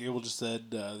 like Abel just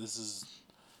said, this is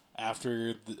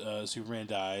after Superman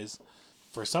dies.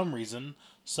 For some reason,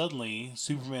 suddenly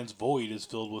Superman's void is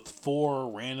filled with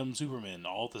 4 random Supermen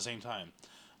all at the same time.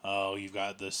 You've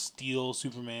got the Steel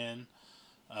Superman.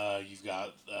 You've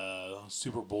got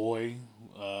Superboy,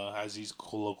 as he's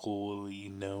colloquially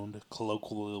known.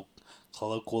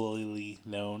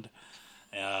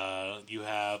 You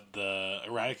have the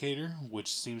Eradicator,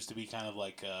 which seems to be kind of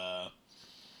like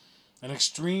an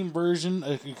extreme version,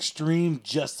 an extreme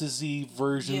justice-y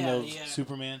version of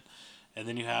Superman. And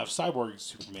then you have Cyborg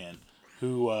Superman,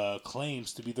 who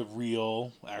claims to be the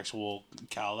real, actual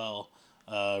Kal-El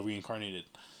reincarnated,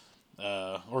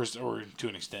 or to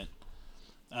an extent.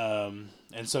 And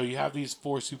so you have these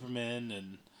 4 Supermen,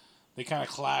 and they kind of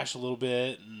clash a little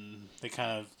bit, and they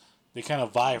kind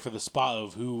of vie for the spot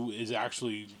of who is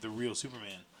actually the real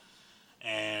Superman.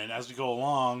 And as we go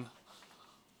along,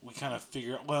 we kind of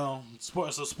figure out, well,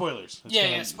 spoilers.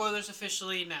 Spoilers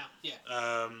officially now.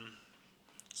 Yeah.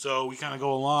 So we kind of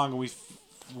go along, and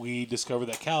we discover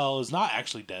that Kal-El is not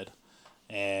actually dead.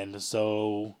 And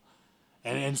so,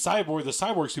 and Cyborg, the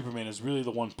Cyborg Superman is really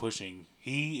the one pushing.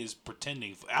 He is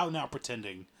out and out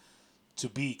pretending to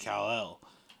be Kal-El.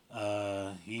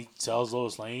 He tells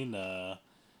Lois Lane, and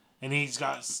he's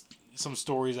got some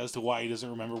stories as to why he doesn't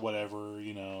remember whatever,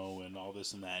 and all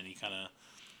this and that. And he kind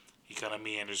of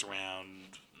meanders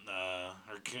around,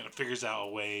 or kind of figures out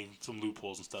a way, some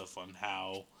loopholes and stuff on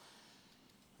how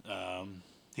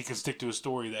he can stick to a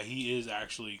story that he is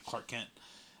actually Clark Kent.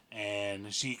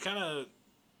 And she kind of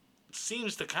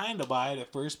seems to kind of buy it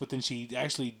at first, but then she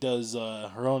actually does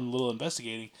her own little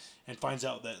investigating and finds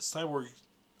out that Cyborg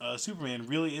Superman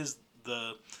really is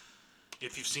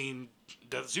if you've seen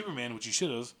Death of Superman, which you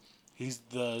should have, he's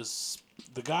the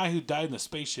guy who died in the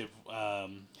spaceship.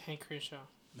 Hank Crenshaw.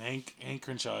 Hank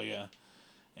Crenshaw, yeah.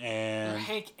 And or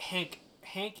Hank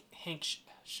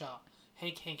Shaw.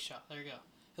 Hank Shaw. There you go.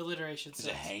 Alliteration. Is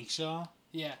it Hank Shaw?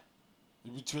 Yeah.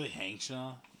 It's really Hank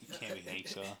Shaw? It can't be Hank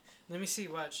Shaw. Let me see.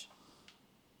 Watch.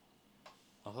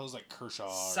 I thought it was like Kershaw.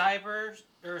 Cyborg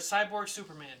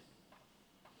Superman.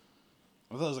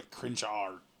 I thought it was like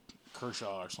Crenshaw or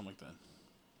Kershaw or something like that.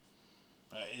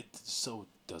 It so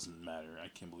doesn't matter. I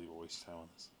can't believe we're wasting time on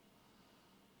this.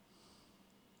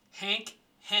 Hank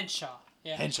Henshaw.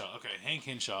 Yeah. Henshaw. Okay, Hank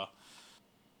Henshaw,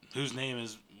 whose name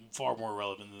is far more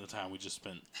relevant than the time we just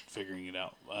spent figuring it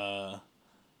out.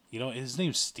 His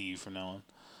name's Steve from now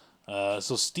on.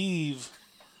 So Steve.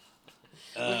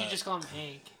 You just call him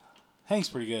Hank. Hank's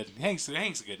pretty good. Hank's a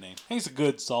good name. Hank's a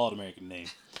good, solid American name.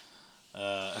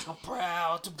 I'm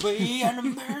proud to be an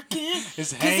American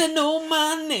because Hank... I know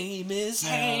my name is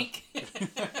Hank.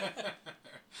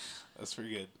 That's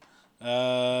pretty good.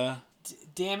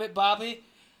 Damn it, Bobby.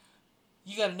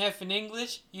 You got an F in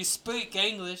English? You speak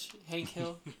English, Hank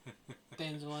Hill.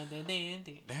 I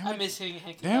miss Hank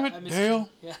Hill. Damn it, Dale.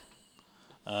 Yeah.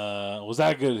 Was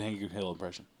that a good Hank Hill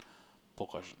impression? Poll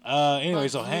question. Anyway,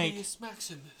 so Hank...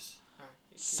 Maximus.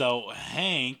 So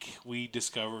Hank, we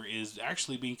discover, is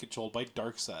actually being controlled by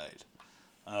Darkseid.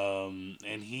 And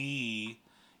he,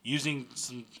 using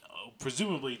some...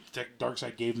 presumably,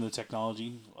 Darkseid gave him the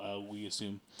technology, we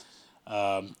assume,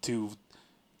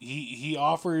 He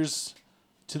offers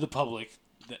to the public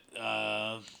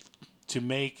to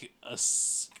make a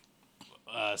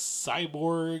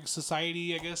cyborg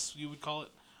society, I guess you would call it.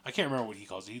 I can't remember what he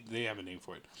calls it. They have a name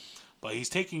for it. But he's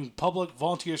taking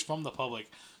volunteers from the public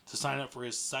to sign up for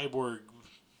his cyborg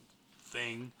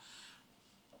thing.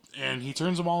 And he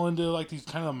turns them all into like these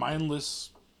kind of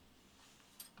mindless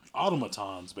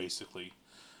automatons, basically.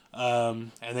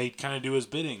 And they kind of do his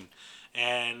bidding.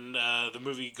 And the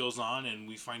movie goes on, and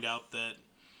we find out that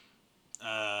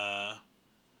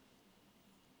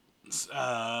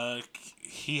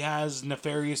he has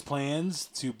nefarious plans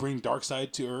to bring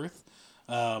Darkseid to Earth.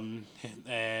 And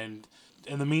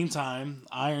in the meantime,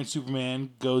 Iron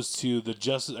Superman goes to the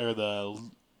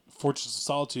Fortress of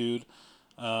Solitude,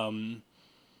 and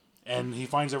he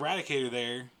finds Eradicator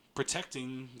there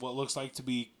protecting what looks like to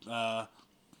be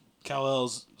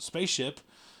Kal-El's spaceship.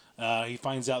 He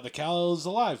finds out that Kal-El is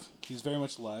alive. He's very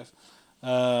much alive.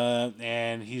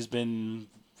 And he's been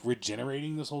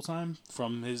regenerating this whole time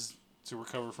to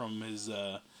recover from his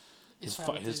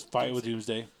fight with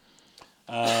Doomsday.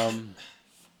 And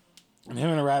him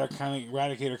and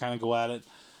Eradicator kind of go at it,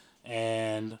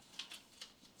 and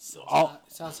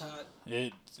sounds hot.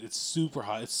 It's super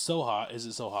hot. It's so hot. Is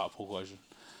it so hot? Full question.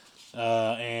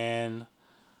 And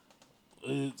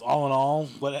all in all,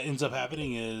 what ends up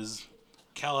happening is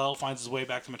Kal-El finds his way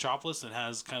back to Metropolis and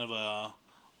has kind of a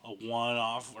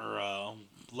one-off or a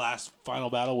last final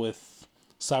battle with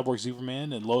Cyborg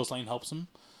Superman, and Lois Lane helps him,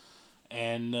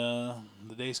 and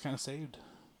the day's kind of saved.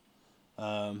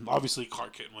 Obviously,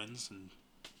 Clark Kent wins, and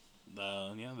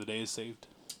the day is saved,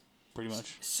 pretty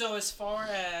much. So as far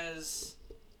as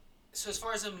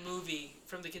a movie,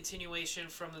 from the continuation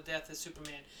from the death of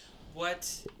Superman,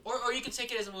 or you can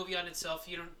take it as a movie on itself.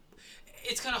 You don't.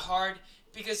 It's kind of hard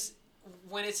because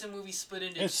when it's a movie split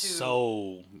into two,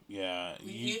 so yeah.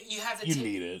 You have to.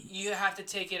 Need it. You have to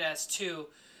take it as two,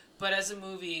 but as a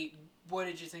movie, what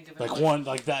did you think of it? Like one,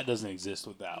 like that doesn't exist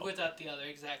without the other,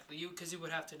 exactly. Because you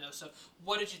would have to know. So,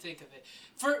 what did you think of it?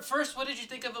 First, what did you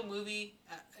think of a movie,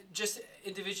 just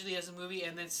individually as a movie,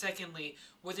 and then secondly,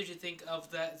 what did you think of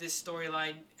this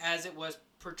storyline as it was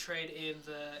portrayed in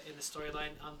the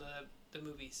storyline on the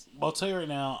movies? Well, I'll tell you right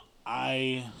now,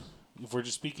 if we're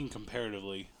just speaking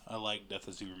comparatively, I like Death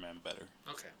of Superman better.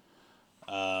 Okay.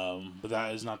 But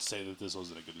that is not to say that this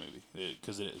wasn't a good movie,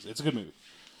 because it is. It's a good movie.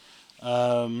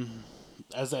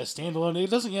 As a standalone, it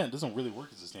doesn't really work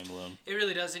as a standalone. It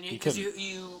really doesn't, because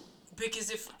because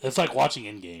if it's like watching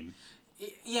Endgame.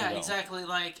 Yeah, exactly.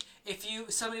 Like if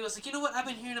somebody was like, you know what, I've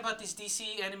been hearing about these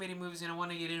DC animated movies and I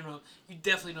want to get into them, you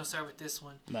definitely don't start with this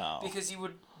one. No, because you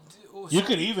would. You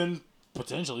could even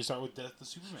potentially start with Death of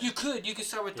Superman. You could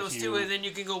start with those two, and then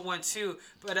you can go 1-2.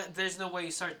 But there's no way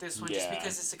you start this one just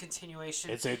because it's a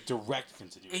continuation. It's a direct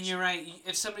continuation. And you're right.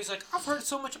 If somebody's like, I've heard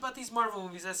so much about these Marvel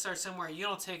movies, let's start somewhere. You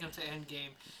don't take them to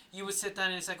Endgame. You would sit down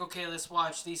and it's like, okay, let's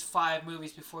watch these 5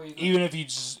 movies before you go. Even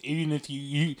if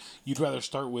you'd rather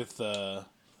start with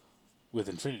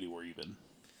Infinity War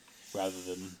rather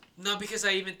than. No, because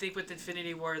I even think with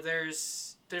Infinity War,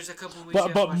 there's a couple movies.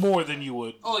 But more than you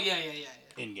would. Oh yeah.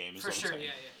 Endgame is for what sure. I'm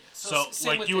saying. Yeah. So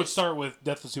like you would start with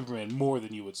Death of Superman more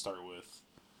than you would start with.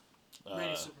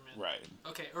 Reign of Superman. Right.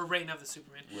 Okay, or Reign of the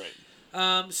Superman.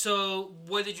 Right. So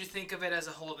what did you think of it as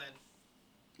a whole then?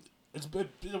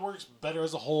 It works better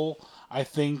as a whole. I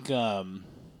think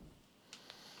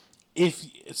if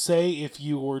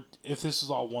this is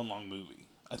all one long movie,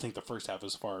 I think the first half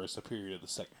is far superior to the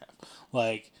second half.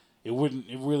 Like it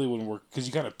really wouldn't work because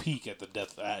you kind of peak at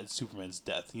Superman's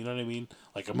death. You know what I mean?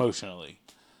 Like emotionally,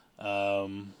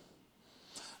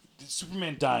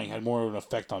 Superman dying had more of an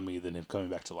effect on me than him coming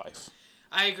back to life.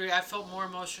 I agree. I felt more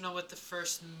emotional with the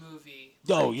first movie.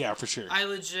 Oh, yeah, for sure. I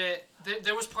legit...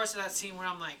 There was parts of that scene where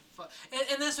I'm like... Fuck.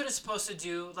 And that's what it's supposed to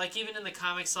do. Like, even in the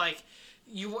comics, like...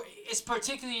 It's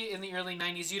particularly in the early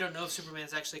 90s, you don't know if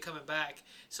Superman's actually coming back.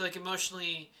 So, like,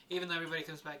 emotionally, even though everybody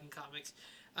comes back in comics,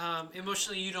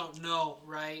 emotionally you don't know,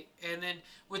 right? And then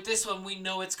with this one, we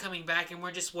know it's coming back, and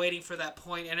we're just waiting for that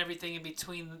point, and everything in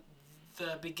between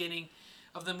the beginning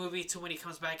of the movie to when he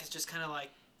comes back is just kind of like...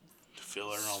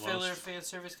 Filler, fan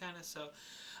service kind of. So,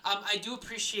 I do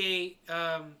appreciate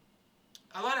a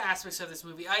lot of aspects of this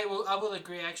movie. I will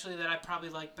agree actually that I probably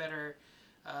like better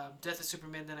Death of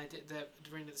Superman than I did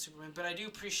Reign of the Superman. But I do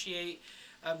appreciate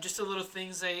just the little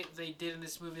things they did in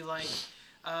this movie. Like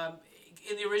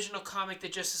in the original comic, the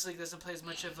Justice League doesn't play as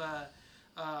much of a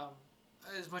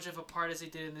part as they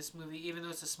did in this movie, even though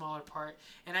it's a smaller part.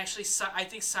 And actually, I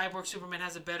think Cyborg Superman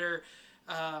has a better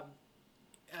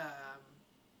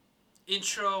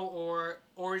intro or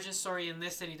origin story in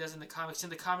this than he does in the comics. In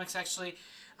the comics, actually,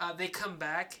 they come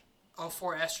back. All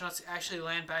 4 astronauts actually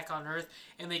land back on Earth,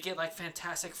 and they get like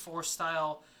Fantastic Four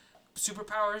style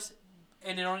superpowers,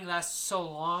 and it only lasts so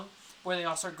long where they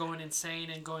all start going insane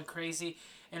and going crazy.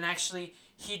 And actually,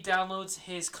 he downloads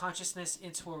his consciousness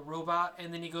into a robot,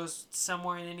 and then he goes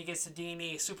somewhere, and then he gets the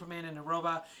DNA of Superman and a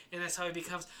robot, and that's how he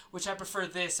becomes. Which I prefer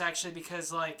this actually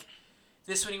because like.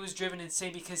 This one he was driven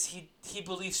insane because he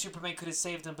believed Superman could have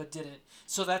saved him but didn't.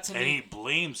 So that's and he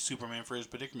blames Superman for his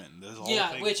predicament. This whole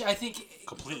thing which I think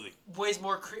completely weighs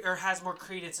more has more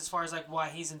credence as far as like why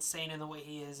he's insane in the way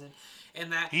he is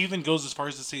and that he even goes as far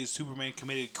as to say Superman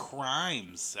committed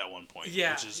crimes at one point,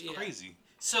 which is crazy.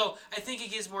 So I think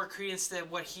it gives more credence to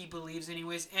what he believes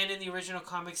anyways. And in the original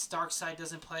comics, Darkseid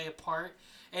doesn't play a part,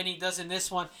 and he does in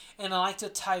this one. And I like to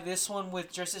tie this one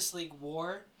with Justice League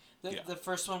War. The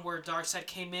first one where Darkseid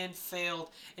came in, failed,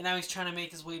 and now he's trying to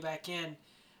make his way back in,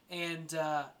 and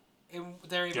they're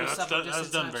able to stop him just in time.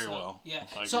 That's done very well. Yeah,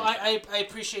 so I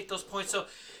appreciate those points. So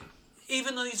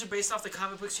even though these are based off the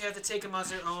comic books, you have to take them as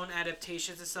their own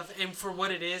adaptations and stuff. And for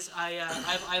what it is,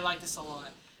 I like this a lot.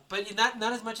 But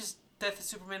not as much as Death of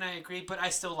Superman, I agree, but I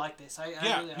still like this.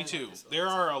 Me too. There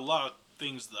are a lot of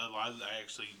things that I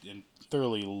actually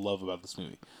thoroughly love about this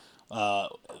movie.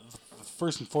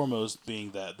 First and foremost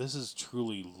being that this is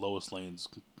truly Lois Lane's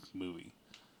movie.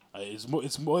 It's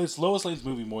Lois Lane's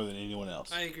movie more than anyone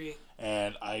else. I agree.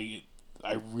 And I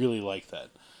really like that.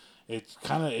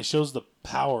 It shows the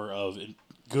power of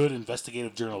good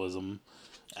investigative journalism.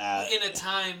 In a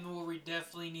time where we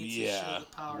definitely need to show the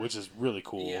power. Which is really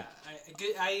cool. Yeah,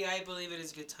 I believe it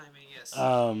is good timing, yes.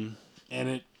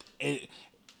 And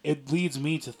it leads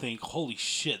me to think, holy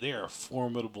shit, they are a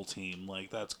formidable team. Like,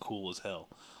 that's cool as hell.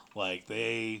 Like,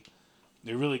 it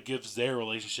really gives their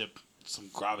relationship some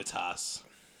gravitas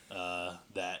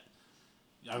that,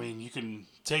 I mean, you can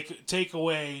take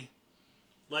away,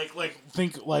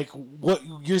 think, like, what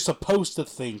you're supposed to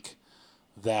think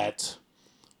that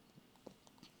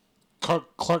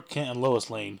Clark Kent and Lois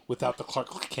Lane, without the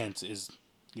Clark Kent, is,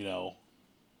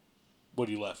 what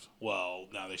are you left? Well,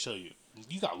 now they show you.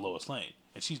 You got Lois Lane,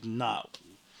 and she's not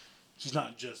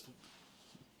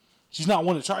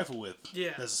one to trifle with,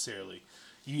 necessarily.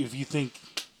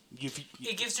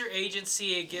 It gives her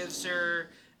agency. It gives her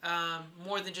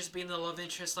more than just being the love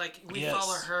interest. Like, we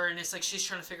follow her, and it's like she's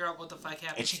trying to figure out what the fuck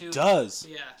happened. And she does.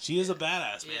 Yeah, she is a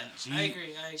badass, man. Yeah, I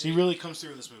agree. She really comes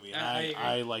through in this movie, and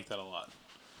I like that a lot.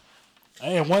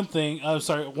 And one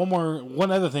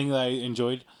other thing that I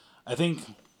enjoyed. I think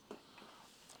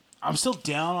I'm still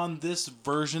down on this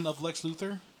version of Lex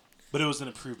Luthor, but it was an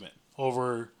improvement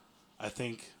over Lex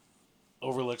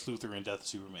Luthor in Death of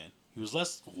Superman. He was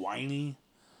less whiny,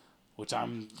 which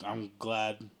I'm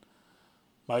glad.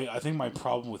 I think my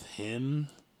problem with him,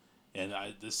 and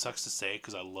this sucks to say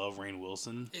because I love Rainn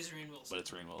Wilson. Is Rainn Wilson, but it's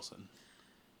Rainn Wilson.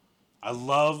 I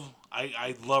love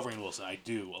Rainn Wilson. I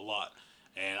do a lot.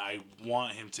 And I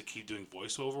want him to keep doing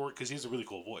voiceover work because he has a really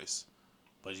cool voice.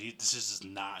 But this is just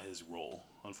not his role,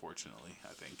 unfortunately,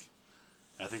 I think.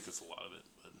 I think that's a lot of it.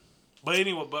 But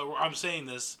anyway, I'm saying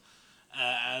this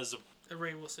as a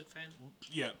Rainn Wilson fan.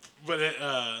 Yeah, but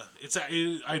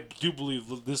I do believe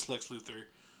this Lex Luthor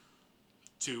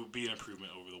to be an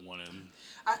improvement over the one in...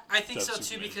 I think so,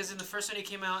 too, because in the first one he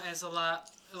came out as a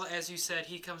lot... As you said,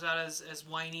 he comes out as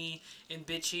whiny and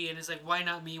bitchy, and is like, why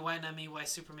not me? Why not me? Why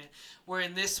Superman? Where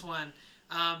in this one,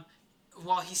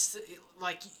 while he's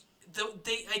like,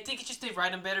 I think it's just they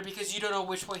write him better because you don't know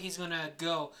which way he's gonna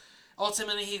go.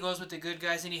 Ultimately, he goes with the good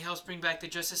guys and he helps bring back the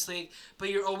Justice League. But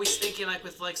you're always thinking, like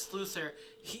with Lex Luthor,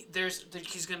 there's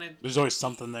always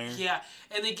something there. Yeah,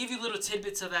 and they give you little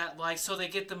tidbits of that, like so they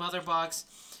get the mother box.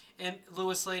 And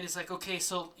Lois Lane is like, okay,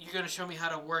 so you're going to show me how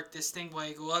to work this thing while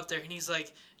you go up there. And he's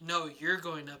like, no, you're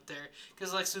going up there.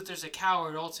 Because Lex Luthor's a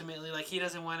coward, ultimately. Like, he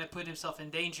doesn't want to put himself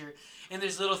in danger. And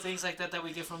there's little things like that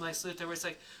we get from Lex Luthor where it's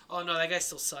like, oh, no, that guy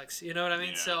still sucks. You know what I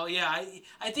mean? Yeah. So, yeah,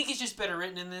 I think he's just better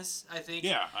written in this, I think.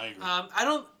 Yeah, I agree.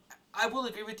 I will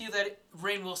agree with you that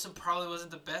Rainn Wilson probably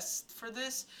wasn't the best for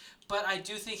this. But I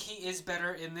do think he is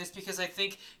better in this because I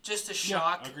think just the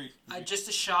shock, just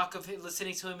the shock of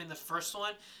listening to him in the first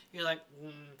one, you're like,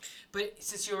 but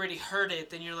since you already heard it,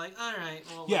 then you're like, all right.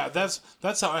 Well, yeah, that's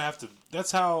how I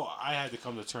had to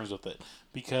come to terms with it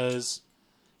because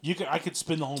I could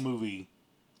spend the whole movie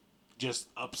just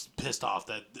pissed off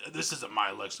that this isn't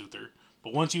my Lex Luthor,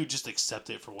 but once you just accept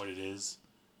it for what it is,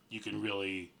 you can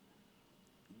really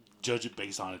judge it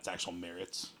based on its actual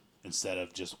merits. Instead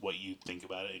of just what you think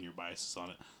about it and your biases on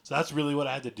it. So that's really what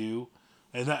I had to do.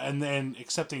 And then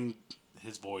accepting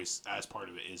his voice as part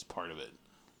of it is part of it.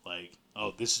 Like,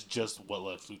 oh, this is just what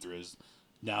Lex Luthor is.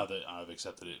 Now that I've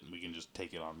accepted it, we can just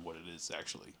take it on what it is,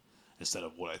 actually. Instead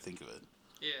of what I think of it.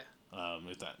 Yeah.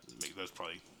 That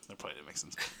probably didn't make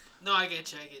sense. No, I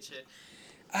get you.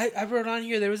 I wrote on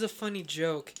here, there was a funny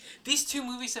joke. These two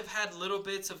movies have had little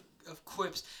bits of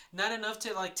quips, not enough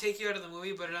to like take you out of the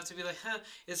movie, but enough to be like,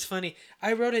 it's funny.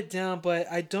 I wrote it down, but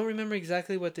I don't remember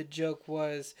exactly what the joke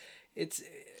was.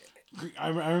 I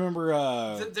remember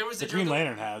there was the Green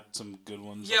Lantern had some good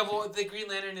ones. Yeah, well, the Green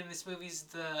Lantern in this movie's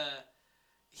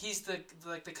he's the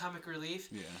comic relief.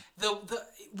 Yeah.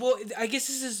 Well, I guess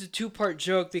this is a 2-part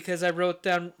joke because I wrote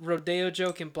down rodeo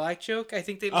joke and black joke. I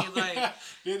think they made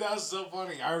yeah, that was so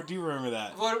funny. I do remember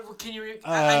that. What can you?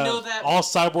 I know that all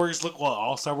cyborgs look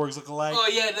alike. Oh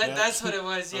yeah, that's what it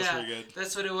was. Yeah, that's pretty good.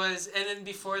 That's what it was. And then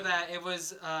before that, it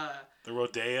was the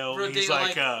rodeo. He's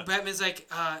like Batman's like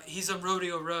he's on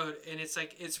Rodeo Road, and it's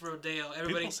like it's rodeo.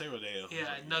 Everybody people say rodeo.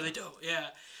 Yeah, no, they don't. Yeah.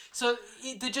 So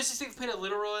the Justice League played a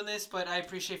little role in this, but I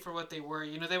appreciate for what they were.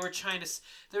 You know, they were trying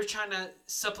to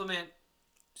supplement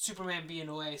Superman being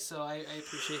away, so I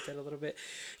appreciate that a little bit.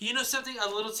 You know something, a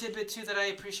little tidbit too that I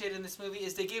appreciate in this movie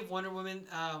is they gave Wonder Woman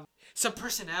some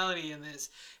personality in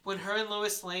this. When her and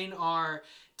Lois Lane are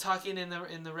talking in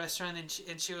the restaurant,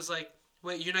 and she was like,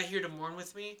 "Wait, you're not here to mourn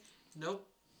with me?" Nope.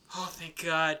 Oh, thank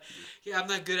God. Yeah, I'm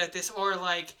not good at this. Or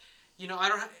like, you know,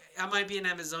 I might be an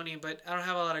Amazonian, but I don't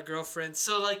have a lot of girlfriends.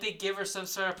 So like, they give her some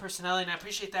sort of personality, and I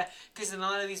appreciate that because in a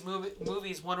lot of these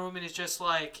movies, Wonder Woman is just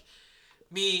like,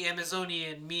 me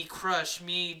Amazonian, me crush,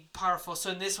 me powerful.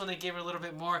 So in this one, they gave her a little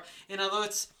bit more. And although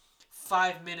it's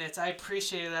 5 minutes, I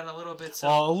appreciated that a little bit. So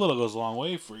well, a little goes a long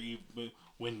way for you, but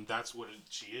when that's what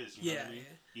she is. You know what I mean?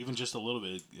 Yeah. Even just a little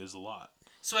bit is a lot.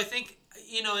 So I think,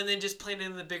 you know, and then just playing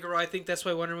in the bigger role, I think that's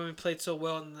why Wonder Woman played so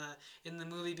well in the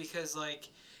movie, because like,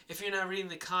 if you're not reading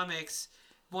the comics,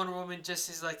 Wonder Woman just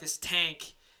is like this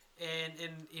tank.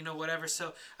 And you know, whatever.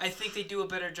 So I think they do a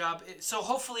better job. So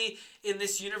hopefully in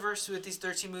this universe with these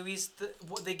 13 movies,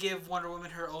 they give Wonder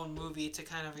Woman her own movie to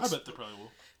kind of. I bet they probably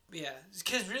will. Yeah,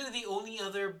 because really the only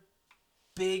other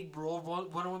big role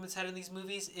Wonder Woman's had in these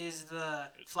movies is the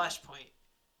Flashpoint.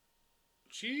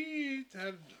 She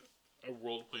had a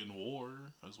role to play in War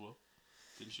as well,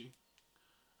 didn't she?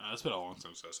 It's been a long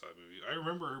time since I saw that movie. I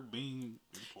remember her being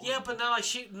important. Yeah, but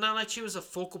not like she was a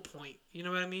focal point. You know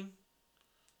what I mean?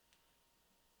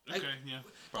 Okay, yeah.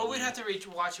 But we'd have to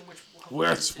watch them.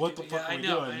 What the fuck are we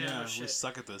doing? Yeah, we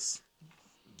suck at this.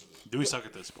 Do we suck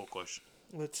at this? Poll question.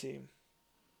 Let's see.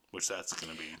 Which that's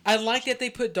gonna be. I like that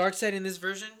they put Darkseid in this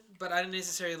version, but I didn't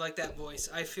necessarily like that voice.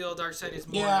 I feel Darkseid is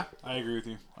more. Yeah, I agree with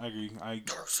you. I agree.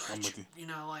 Darkseid. I'm with you. You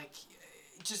know, like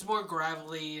just more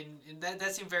gravelly, and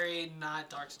that seemed very not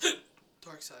Darkseid.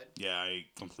 Yeah, I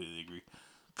completely agree.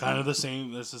 Kind of the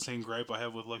same. That's the same gripe I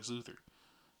have with Lex Luthor.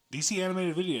 DC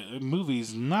animated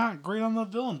movies not great on the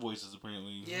villain voices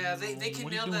apparently. Yeah, they can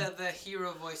nail the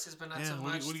hero voices, but not so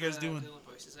much. What are you guys doing? Villain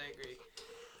voices. I agree.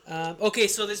 Okay,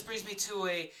 so this brings me to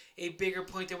a bigger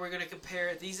point that we're going to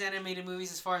compare these animated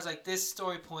movies as far as like this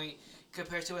story point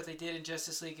compared to what they did in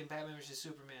Justice League and Batman vs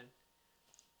Superman.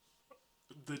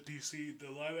 The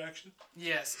live action?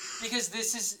 Yes, because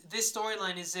this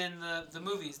storyline is in the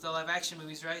movies, the live action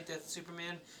movies, right? Death of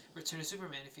Superman, Return of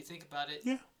Superman. If you think about it.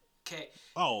 Yeah. Okay.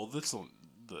 Oh, that's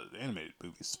the animated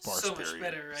movie's far superior. So much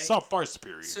better, right? So far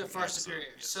superior. So far superior.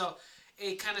 Yes. So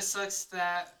it kind of sucks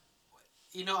that,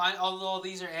 you know, although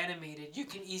these are animated, you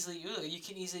can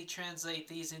easily translate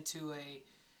these into a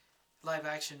live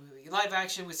action movie, live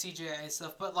action with CGI and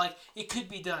stuff. But like, it could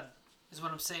be done, is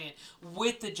what I'm saying,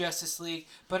 with the Justice League.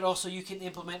 But also, you can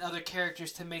implement other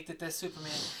characters to make that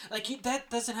Superman. Like that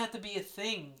doesn't have to be a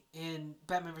thing in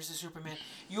Batman vs Superman.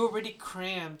 You already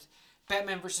crammed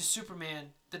Batman vs Superman,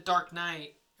 The Dark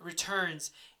Knight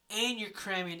Returns, and you're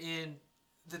cramming in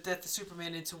the Death of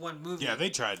Superman into one movie. Yeah, they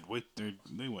tried.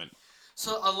 They went.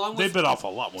 So they bit off a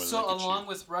lot more. So along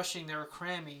with rushing, they were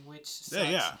cramming, which sucks.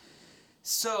 Yeah.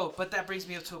 So, but that brings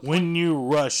me up to a point. When you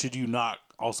rush, should you not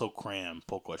also cram?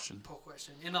 Poll question.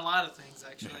 In a lot of things,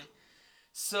 actually. Yeah.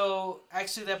 So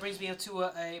actually, that brings me up to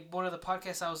one of the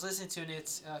podcasts I was listening to, and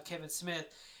it's Kevin Smith.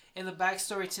 And the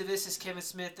backstory to this is Kevin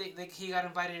Smith. He got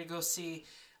invited to go see.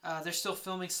 They're still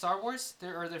filming Star Wars.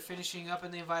 They're finishing up,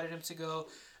 and they invited him to go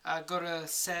to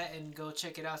set and go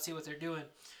check it out, see what they're doing.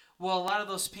 Well, a lot of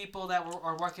those people that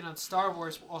are working on Star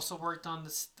Wars also worked on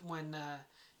this when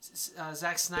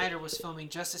Zack Snyder was filming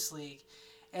Justice League,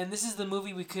 and this is the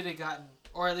movie we could have gotten,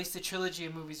 or at least the trilogy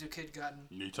of movies we could have gotten.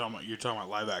 You're talking about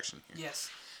live action here. Yes.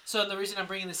 So the reason I'm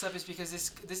bringing this up is because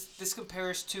this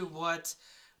compares to what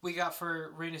we got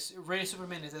for Reign of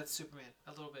Superman and Death of Superman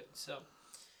a little bit. So,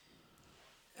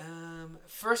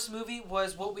 first movie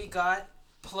was what we got.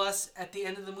 Plus, at the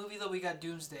end of the movie, though, we got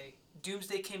Doomsday.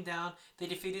 Doomsday came down. They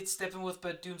defeated Steppenwolf,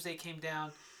 but Doomsday came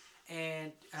down,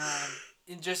 and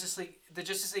in Justice League, the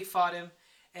Justice League fought him,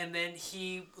 and then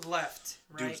he left.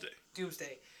 Right.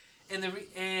 Doomsday,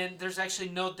 and there's actually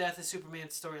no Death of Superman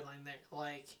storyline there.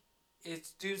 Like,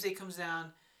 it's Doomsday comes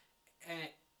down, and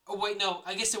oh wait, no,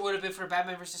 I guess it would have been for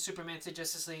Batman vs Superman to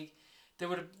Justice League.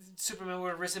 Superman would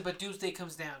have risen, but Doomsday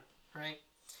comes down, right?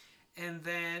 And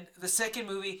then the second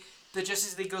movie, the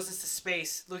Justice League goes into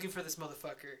space looking for this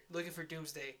motherfucker, looking for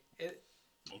Doomsday.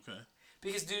 Okay.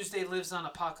 Because Doomsday lives on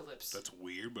Apocalypse. That's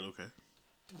weird, but okay.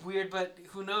 Weird, but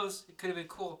who knows? It could have been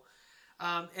cool.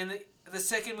 And the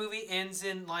second movie ends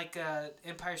in like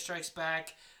Empire Strikes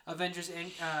Back, Avengers,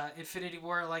 Infinity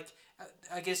War. Like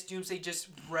I guess Doomsday just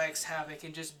wreaks havoc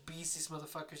and just beats these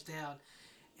motherfuckers down.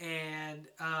 And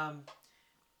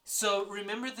so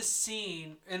remember the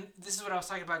scene, and this is what I was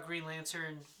talking about Green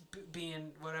Lantern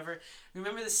being whatever.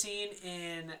 Remember the scene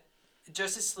in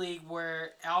Justice League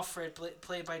where Alfred,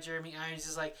 played by Jeremy Irons,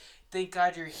 is like, "Thank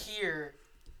God you're here.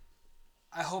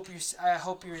 I hope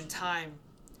you're in time."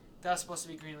 That was supposed to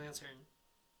be Green Lantern.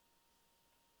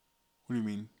 What do you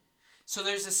mean? So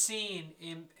there's a scene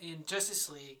in Justice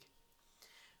League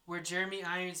where Jeremy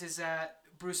Irons is at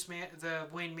the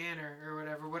Wayne Manor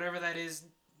or whatever that is,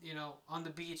 on the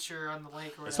beach or on the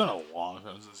lake or whatever. It's been a long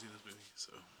time since I've seen this movie,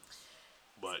 so.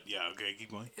 But yeah, okay, keep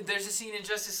going. There's a scene in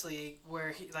Justice League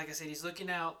where like I said, he's looking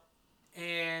out,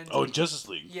 and in Justice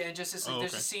League. Yeah, in Justice League. Oh,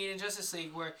 There's a scene in Justice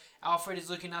League where Alfred is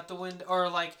looking out the window, or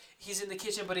like he's in the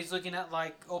kitchen, but he's looking at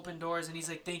like open doors, and he's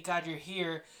like, "Thank God you're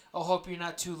here. I hope you're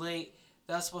not too late."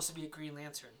 That's supposed to be a Green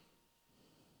Lantern.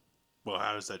 Well,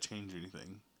 how does that change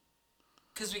anything?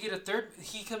 Because we get a third.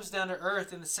 He comes down to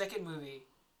Earth in the second movie.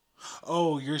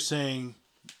 Oh, you're saying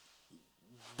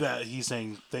that he's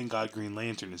saying, "Thank God Green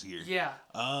Lantern is here." Yeah.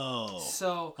 Oh.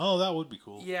 So. Oh, that would be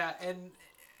cool. Yeah,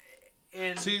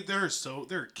 and see, there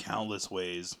are countless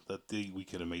ways that we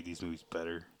could have made these movies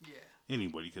better. Yeah.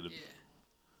 Anybody could have. Yeah.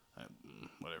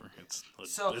 Whatever.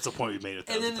 It's a point we made 1,000 times.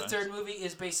 And then the third movie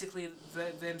is basically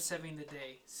them saving the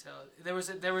day. So there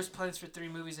was plans for 3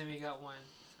 movies and we got 1.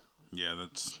 So. Yeah,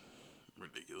 that's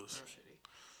ridiculous.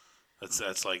 Real shitty.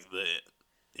 That's like the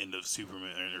end of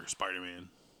Superman or Spider-Man.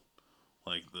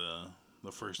 Like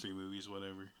the first 3 movies,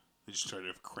 whatever. They just tried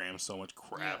to cram so much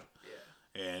crap.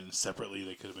 Yeah. And separately,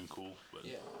 they could have been cool. But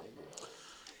yeah, I agree.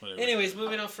 Whatever. Anyways,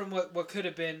 moving on from what could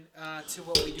have been to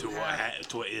what we do have.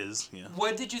 To what is, yeah.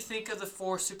 What did you think of the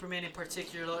 4 Supermen in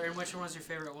particular, and which one was your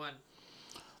favorite one?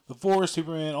 The 4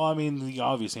 Superman, well, I mean, the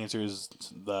obvious answer is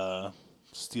the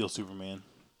Steel Superman.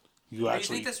 You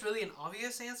think that's really an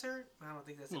obvious answer? I don't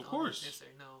think that's an obvious answer,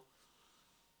 no.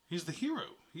 He's the hero.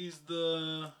 He's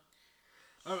the...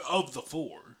 of the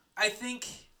 4. I think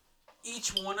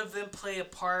each one of them play a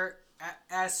part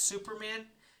as Superman,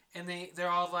 and they're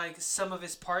all like some of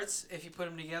his parts if you put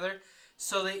them together.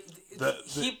 So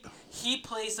he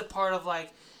plays the part of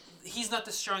like, he's not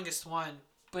the strongest one,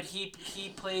 but he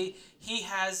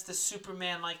has the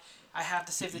Superman, like, I have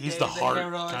to save the day, the heart,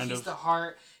 hero. He's the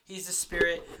heart. He's the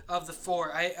spirit of the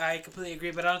 4. I completely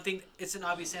agree, but I don't think it's an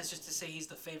obvious answer to say he's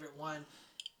the favorite one.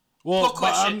 Well,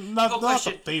 I'm not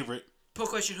the favorite. Poll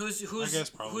question: Who's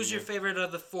your favorite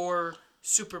of the 4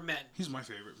 Supermen? He's my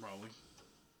favorite, probably.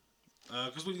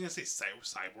 Because when you're gonna say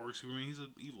cyborg Superman, he's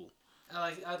evil.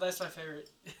 That's my favorite.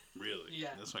 Really? Yeah.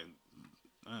 That's my.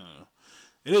 I don't know.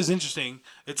 It is interesting.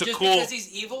 It's just a cool. Just because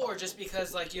he's evil, or just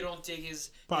because like you don't dig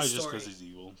his probably his just story? because he's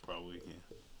evil. Probably.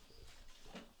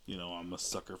 Yeah. I'm a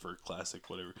sucker for classic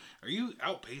whatever. Are you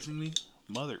outpacing me,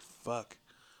 motherfuck?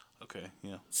 Okay.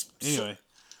 Yeah. Anyway.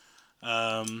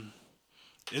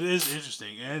 It is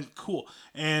interesting and cool,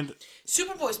 and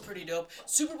Superboy's pretty dope.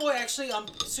 Superboy actually,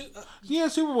 yeah,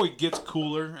 Superboy gets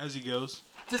cooler as he goes.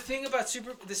 The thing about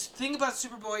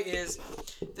Superboy is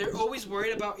they're always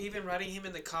worried about even writing him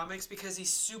in the comics because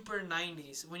he's super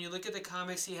 90s. When you look at the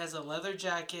comics, he has a leather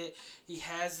jacket, he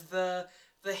has the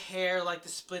hair, like the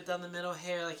split down the middle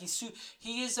hair, like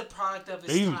he is a product of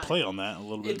his time. They even play on that a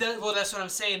little bit. Well, that's what I'm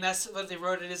saying. That's what they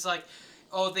wrote. It is like,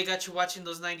 oh, they got you watching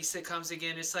those 90s sitcoms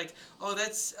again. It's like, oh,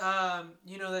 that's,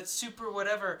 that's super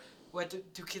whatever. What,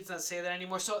 do kids not say that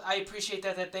anymore? So I appreciate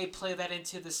that they play that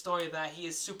into the story, that he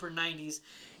is super 90s,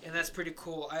 and that's pretty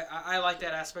cool. I like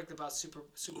that aspect about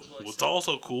Superboy. What's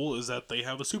also cool is that they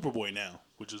have a Superboy now,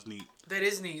 which is neat. That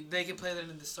is neat. They can play that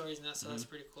into the stories now, so that's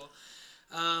pretty cool.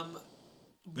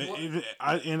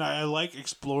 I like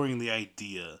exploring the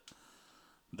idea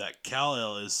that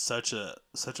Kal-El is such a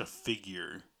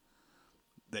figure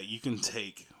that you can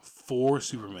take 4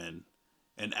 Supermen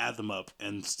and add them up,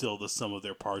 and still the sum of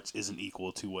their parts isn't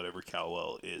equal to whatever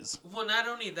Kal-El is. Well, not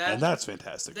only that... And that's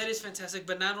fantastic. That is fantastic,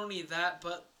 but not only that,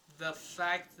 but the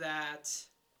fact that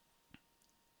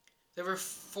there were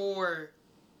 4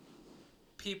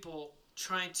 people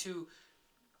trying to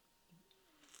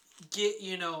get,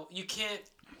 you can't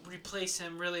replace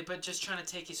him really, but just trying to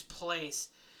take his place.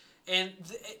 And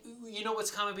you know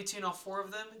what's common between all 4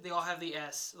 of them? They all have the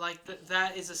S. Like,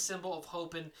 that is a symbol of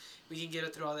hope, and we can get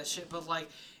it through all that shit. But,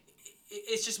 like,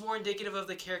 it's just more indicative of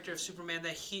the character of Superman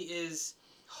that he is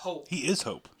hope. He is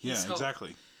hope. He's hope.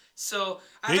 Exactly. So,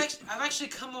 I've actually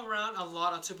come around a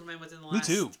lot on Superman within the last...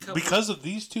 Me too. Because of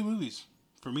these 2 movies.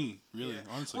 For me, really,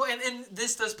 honestly. Well, and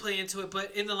this does play into it,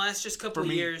 but in the last just couple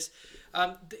of years,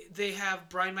 they have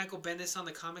Brian Michael Bendis on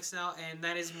the comics now, and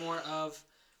that is more of...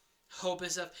 hope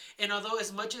and stuff. And although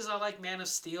as much as I like Man of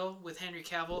Steel with Henry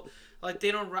Cavill, like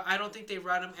I don't think they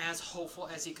write him as hopeful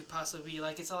as he could possibly be.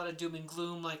 Like, it's a lot of doom and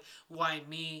gloom, like, why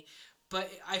me?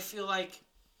 But I feel like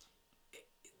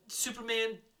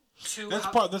Superman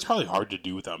That's probably hard to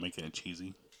do without making it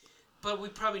cheesy. But we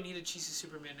probably need a cheesy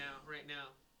Superman right now.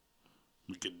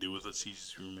 We could do with a cheesy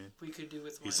Superman. We could do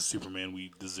with one. He's the Superman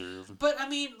we deserve. But I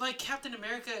mean, like Captain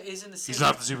America is in the same. He's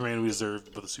not the Superman we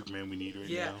deserve, but the Superman we need right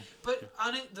now. Yeah, but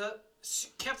on it, the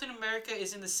Captain America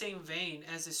is in the same vein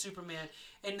as the Superman,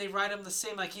 and they write him the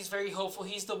same. Like he's very hopeful.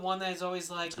 He's the one that is always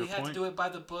like, we have to do it by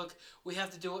the book. We have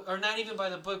to do it, or not even by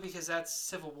the book because that's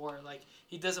Civil War. Like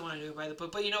he doesn't want to do it by the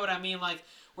book. But you know what I mean? Like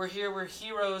we're here, we're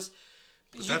heroes.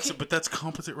 But that's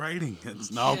competent writing.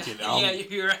 I'm kidding. Yeah,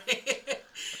 you're right.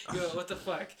 Yo, what the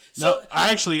fuck? So,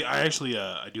 I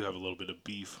do have a little bit of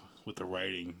beef with the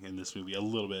writing in this movie. A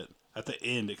little bit. At the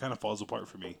end, it kind of falls apart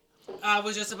for me. I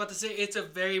was just about to say it's a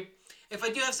very. If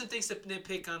I do have some things to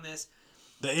nitpick on this,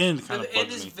 the end kind of bugs me. The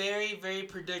end is very, very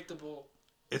predictable.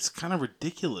 It's kind of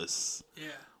ridiculous. Yeah.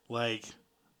 Like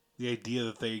the idea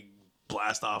that they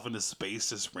blast off into space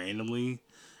just randomly.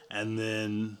 And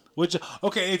then,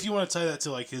 okay, if you want to tie that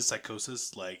to like his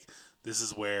psychosis, like this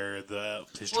is where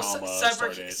his trauma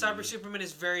started. Cyber Superman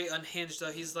is very unhinged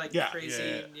though. He's like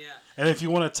crazy. Yeah. And if you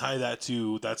want to tie that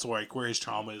to that's like where his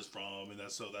trauma is from, and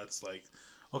that's like,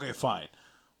 okay, fine.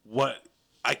 What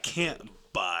I can't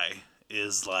buy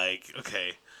is like,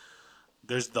 okay,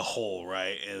 there's the hole,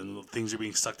 right, and things are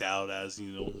being sucked out as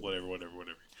whatever.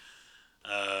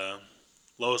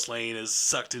 Lois Lane is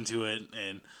sucked into it,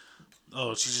 and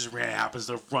she just happens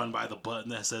to run by the button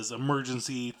that says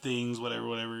emergency things,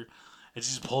 whatever, and she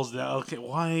just pulls it out. Okay,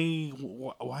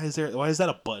 why is that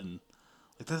a button?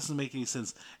 Like that doesn't make any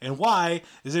sense. And why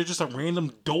is there just a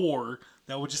random door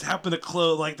that would just happen to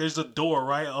close? Like there's a door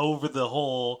right over the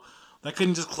hole that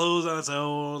couldn't just close on its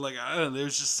own. Like I don't know.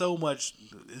 There's just so much.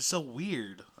 It's so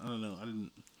weird. I don't know.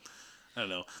 I don't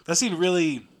know. That seemed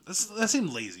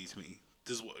lazy to me.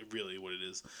 This is really what it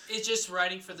is. It's just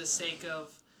writing for the sake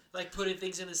of. Like putting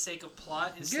things in the sake of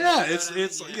plot.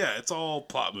 It's all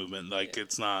plot movement. Like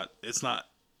it's not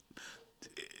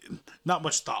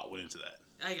much thought went into that.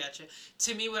 I gotcha.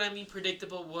 To me, what I mean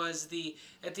predictable was at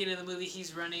the end of the movie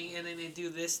he's running and then they do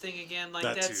this thing again. Like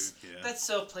that's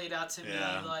so played out to me.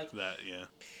 Like that. Yeah.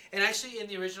 And actually, in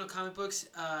the original comic books,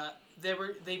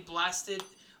 they blasted.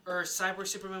 Or Cyber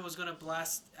Superman was going to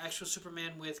blast actual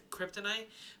Superman with kryptonite,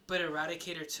 but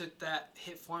Eradicator took that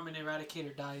hit for him, and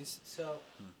Eradicator dies. So,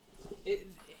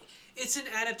 it's an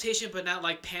adaptation, but not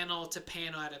like panel to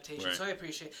panel adaptation. Right. So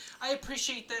I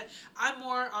appreciate that. I'm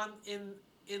more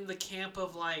in the camp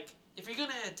of like, if you're going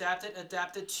to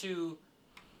adapt it to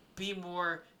be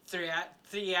more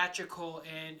theatrical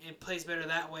and plays better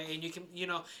that way, and you can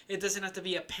it doesn't have to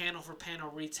be a panel for panel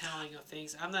retelling of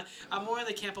things. I'm more in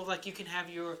the camp of like you can have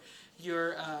your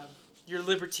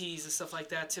liberties and stuff like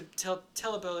that to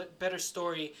tell a better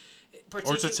story, or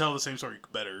to tell the same story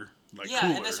better, like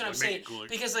cooler, and that's what I'm saying,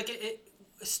 because like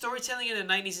storytelling in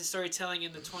the 90s and storytelling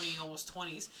in the almost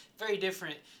 20s very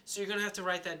different, so you're gonna have to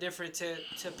write that different to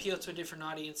appeal to a different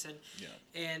audience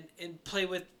and play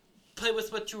with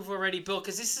what you've already built,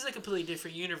 because this is a completely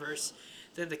different universe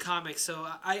than the comics. So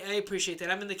I appreciate that.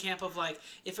 I'm in the camp of like,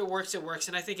 if it works, it works,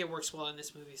 and I think it works well in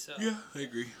this movie. So yeah, I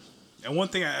agree. And one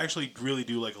thing I actually really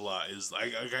do like a lot is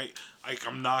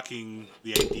I'm knocking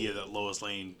the idea that Lois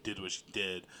Lane did what she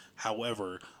did.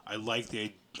 However, I like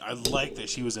that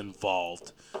she was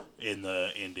involved in the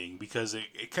ending, because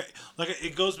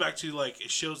it goes back to like,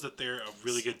 it shows that they're a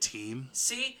really good team.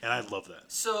 See? And I love that.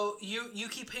 So you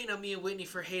keep hating on me and Whitney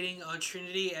for hating on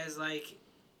Trinity as like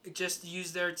just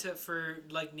used there for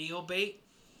like Neo bait.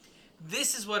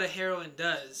 This is what a heroine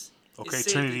does. Okay,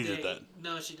 Trinity did that.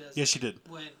 No, she doesn't. Yes, she did.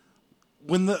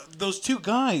 When those two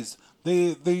guys,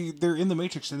 they're in the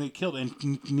Matrix and they killed,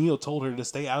 and Neo told her to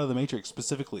stay out of the Matrix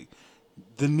specifically.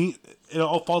 It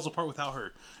all falls apart without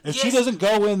her. If she doesn't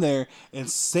go in there and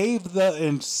save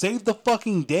the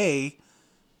fucking day,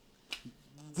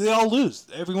 they all lose.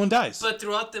 Everyone dies. But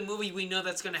throughout the movie, we know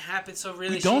that's going to happen. So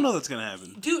really, we don't know that's going to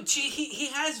happen. Dude, he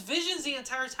has visions the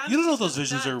entire time. You don't know what those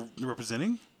visions are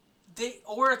representing. The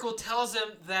Oracle tells him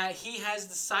that he has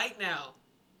the sight now.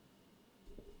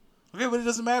 Okay, but it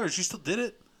doesn't matter. She still did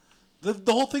it.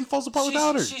 The whole thing falls apart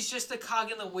without her. She's just a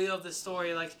cog in the wheel of the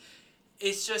story. Like,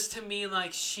 it's just, to me,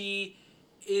 like, she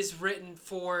is written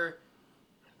for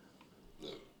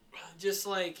just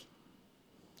like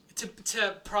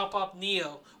to prop up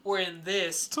Neo. Or in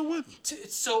this, so what?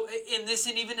 So in this,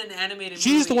 and even in animated,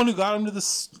 she's the one who got him to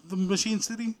the Machine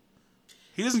City.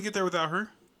 He doesn't get there without her.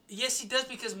 Yes, he does,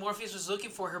 because Morpheus was looking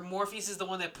for her. Morpheus is the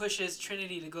one that pushes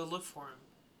Trinity to go look for him.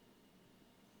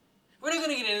 We're not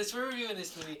going to get into this. We're reviewing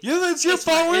this movie. Yeah, that's your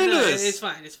fault. Into this. It's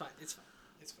fine.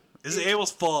 Is it Abel's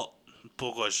fault?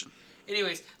 Bull question.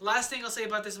 Anyways, last thing I'll say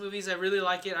about this movie is I really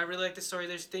like it. I really like the story.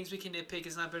 There's things we can nitpick.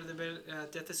 It's not better than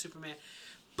Death of Superman.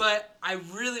 But I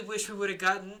really wish we would have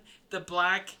gotten the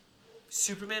black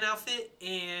Superman outfit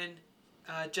and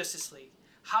Justice League.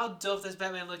 How dope does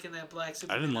Batman look in that black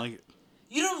Superman? I didn't like it.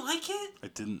 You don't like it? I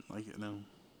didn't like it. No.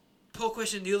 Poll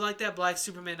question: do you like that black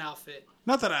Superman outfit?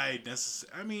 Not that I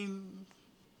necessarily. I mean,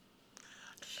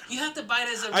 you have to buy it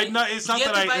as a. It's not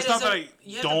that I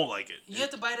don't like it. You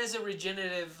have to buy it as a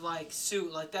regenerative like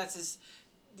suit. Like that's his.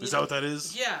 Is that what that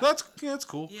is? Yeah. That's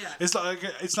cool. Yeah. It's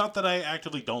not that I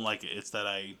actively don't like it. It's that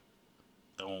I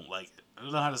don't like it. I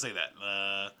don't know how to say that.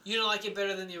 You don't like it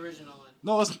better than the original one.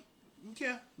 No,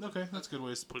 yeah. Okay, that's a good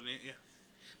way of putting it. Yeah.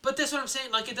 But that's what I'm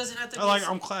saying. Like, it doesn't have to be...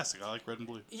 I'm classic. I like red and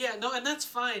blue. Yeah, no, and that's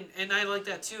fine, and I like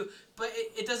that too. But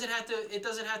it doesn't have to. It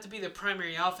doesn't have to be the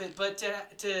primary outfit. But to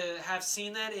have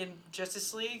seen that in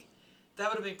Justice League, that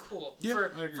would have been cool. Yeah,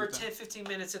 for I agree for with 10, 15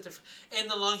 minutes and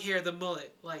the long hair, the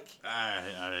mullet, like.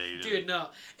 Dude, no,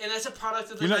 and that's a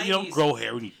product of the 90s. You don't grow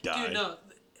hair when you die. Dude, no.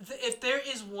 If there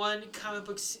is one comic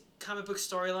book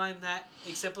storyline that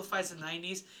exemplifies the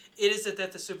 90s, it is the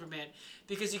Death of Superman.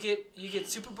 Because you get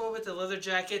Superboy with the leather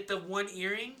jacket, the one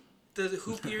earring, the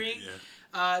hoop earring,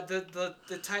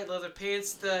 the tight leather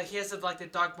pants. He has the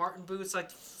Doc Marten boots, like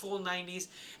full 90s,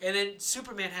 and then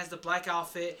Superman has the black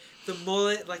outfit, the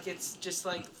mullet, like it's just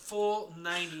like full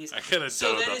 90s. I kind of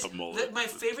doubt about the mullet. My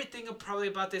favorite thing probably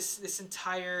about this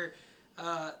entire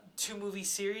 2-movie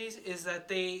series is that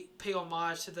they pay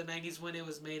homage to the 90s when it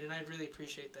was made, and I really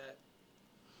appreciate that.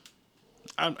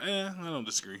 I don't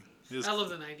disagree. I love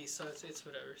the 90s, so it's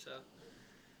whatever. So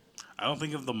I don't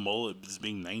think of the mullet as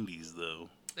being 90s though.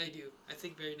 I do. I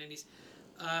think very 90s.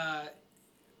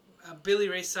 Billy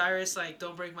Ray Cyrus, like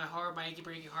 "Don't Break My Heart," "My Achy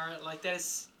Breaky Heart," like that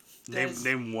is.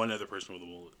 Name one other person with a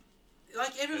mullet.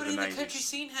 Like everybody in the country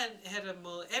scene had a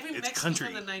mullet. Every Mexican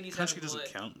from the 90s had a mullet. Country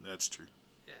doesn't count. That's true.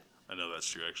 Yeah. I know that's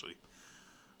true actually.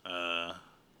 Well,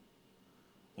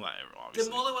 obviously.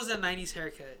 The mullet was a 90s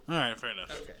haircut. All right, fair enough.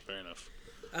 Okay. Fair enough.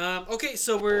 Okay,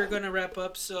 so we're going to wrap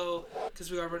up,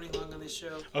 because we are running long on this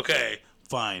show. Okay,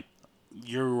 fine.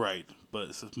 You're right,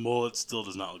 but mullet still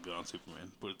does not look good on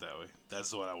Superman. Put it that way.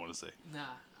 That's what I want to say.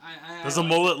 Nah. Does a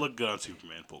mullet look good on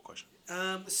Superman? Full question.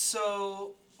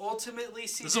 So, ultimately,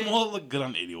 CJ... Does a mullet look good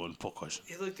on 81? Full question.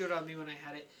 It looked good on me when I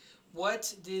had it.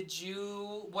 What is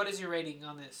your rating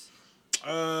on this?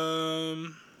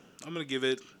 I'm going to give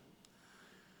it...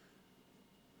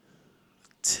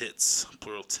 tits.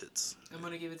 Plural tits. I'm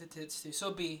going to give it the tits, too.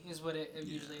 So B is what it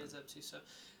usually ends up to. So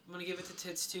I'm going to give it the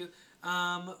tits, too.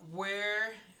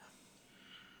 Where...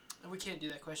 We can't do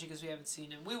that question because we haven't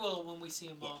seen him. We will when we see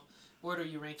him all. Where do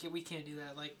you rank it? We can't do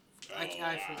that. Like,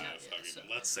 I forgot. So.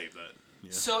 Let's save that.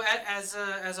 Yeah. So as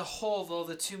a whole, though,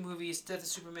 the 2 movies, Death of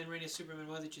Superman, Reign of Superman,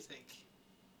 what did you think?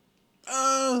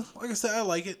 Like I said, I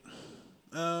like it.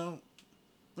 I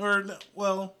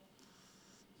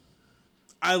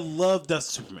love Death of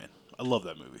Superman. I love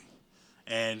that movie.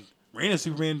 And Reign of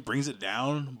Superman brings it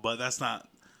down, but that's not...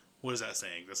 What is that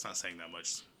saying? That's not saying that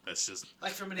much. That's just...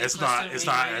 Like from an A+, it's not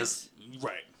as...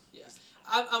 Right. Yeah.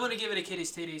 I'm going to give it a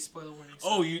kitty's titties, spoiler warning. So.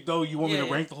 Oh, you want me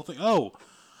to rank the whole thing? Oh,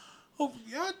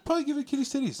 yeah, I'd probably give it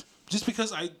kitty's titties. Just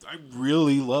because I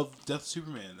really love Death of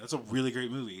Superman. That's a really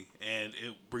great movie. And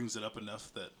it brings it up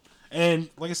enough that... And,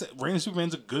 like I said, Reign of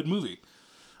Superman's a good movie.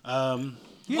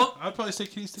 Yeah, I'd probably say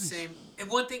kitty's titties. Same. And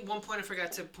one point I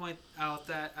forgot to point out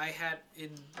that I had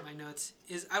in my notes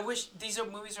is I wish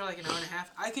movies are like an hour and a half.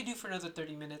 I could do for another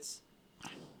 30 minutes.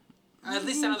 At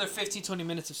least another 15, 20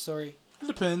 minutes of story. It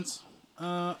depends.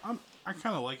 I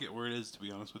kind of like it where it is, to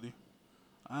be honest with you.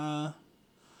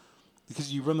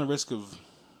 Because you run the risk of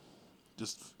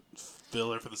just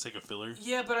filler for the sake of filler.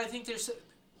 Yeah, but I think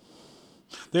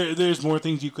there's more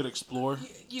things you could explore.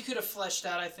 You could have fleshed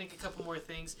out, I think, a couple more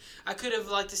things. I could have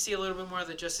liked to see a little bit more of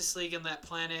the Justice League and that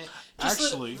planet. Just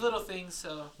actually, little things.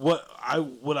 So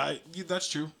that's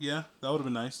true. Yeah, that would have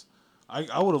been nice.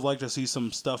 I would have liked to see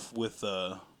some stuff with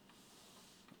the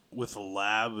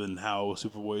lab and how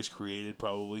Superboy is created.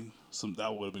 Probably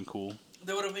that would have been cool.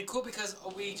 That would have been cool because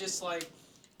we just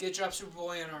get drop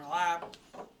Superboy in our lap,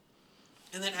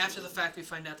 and then after the fact we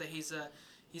find out that he's a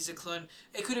clone.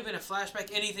 It could have been a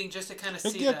flashback, anything, just to kind of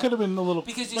see that. Yeah, it could have been a little...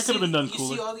 Because that could have been done cooler.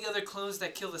 You see all the other clones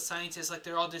that kill the scientists, like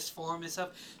they're all disformed and stuff.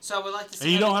 So I would like to see...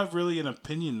 And you don't have really an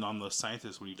opinion on the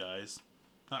scientist when he dies.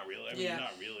 Not really.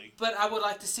 Not really. But I would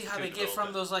like to see how they get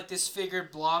from those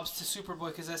disfigured blobs to Superboy,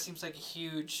 because that seems like a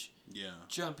huge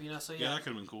jump, So yeah, that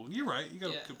could have been cool. You're right. You got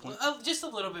a good point. Just a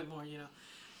little bit more,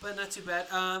 But not too bad.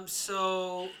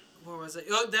 So, where was it?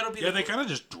 Oh, that'll be... Yeah, they kind of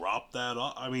just dropped that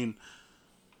off. I mean...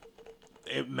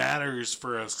 it matters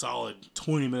for a solid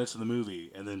 20 minutes of the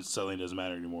movie, and then suddenly it doesn't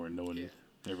matter anymore, and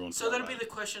everyone. So that'll be the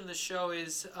question of the show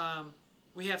is,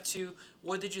 we have two.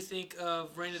 What did you think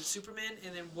of Reign of the Superman?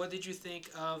 And then what did you think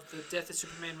of the Death of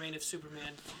Superman, Reign of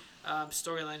Superman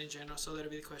storyline in general? So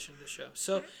that'll be the question of the show.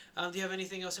 So do you have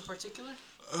anything else in particular?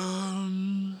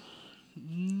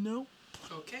 Nope.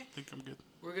 Okay. I think I'm good.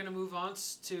 We're going to move on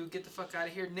to get the fuck out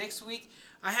of here. Next week,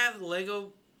 I have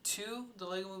Lego 2, the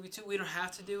Lego Movie 2. We don't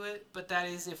have to do it, but that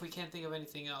is if we can't think of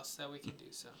anything else that we can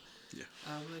do. So, yeah.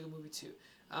 Lego Movie 2.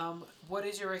 What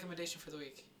is your recommendation for the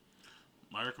week?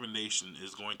 My recommendation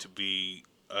is going to be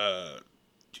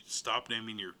stop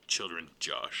naming your children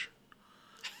Josh.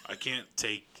 I can't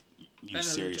take you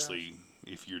seriously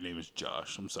if your name is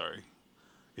Josh. I'm sorry.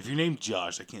 If you're named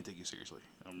Josh, I can't take you seriously.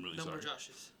 I'm really sorry. No more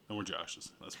Joshes. No more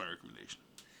Joshes. That's my recommendation.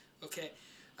 Okay.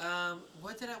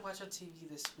 What did I watch on TV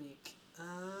this week?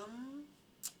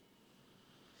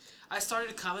 I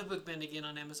started Comic Book Men again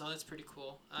on Amazon. It's pretty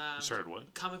cool. You started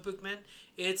what? Comic Book Men.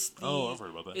 It's the. I've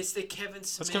heard about that. It's the Kevin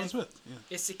Smith. That's Kevin Smith. Yeah.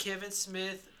 It's the Kevin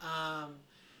Smith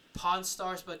Pawn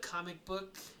Stars, but comic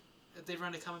book. They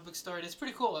run a comic book store, and it's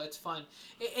pretty cool. It's fun,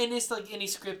 and it's like any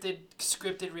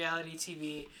scripted reality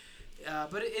TV.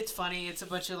 But it's funny. It's a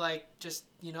bunch of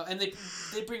and they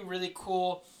bring really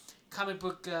cool comic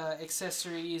book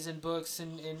accessories and books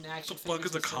and action figures. What the fuck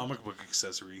is a comic book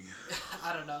accessory?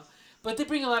 I don't know. But they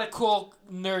bring a lot of cool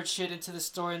nerd shit into the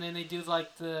store, and then they do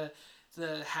like the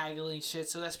haggling shit.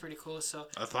 So that's pretty cool. So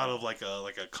I thought of like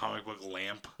a comic book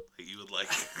lamp that you would like.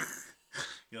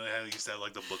 You know how they used to have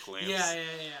like the book lamps. Yeah.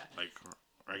 Like,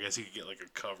 or I guess you could get like a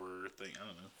cover thing. I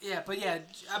don't know. Yeah, but yeah,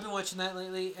 I've been watching that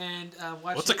lately and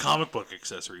watching. What's a comic book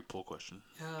accessory? Poll question.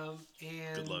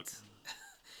 And good luck.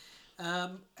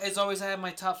 As always, I have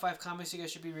my top 5 comics you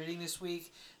guys should be reading this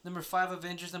week. Number 5,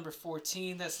 Avengers. Number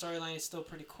 14. That storyline is still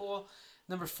pretty cool.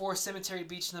 Number 4, Cemetery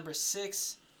Beach. Number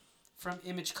 6, from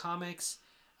Image Comics.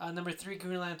 Number 3,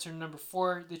 Green Lantern. Number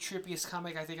 4, the trippiest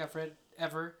comic I think I've read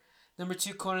ever. Number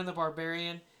 2, Conan the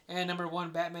Barbarian. And number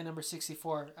 1, Batman number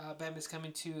 64. Batman's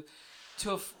coming to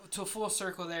a full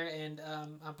circle there, and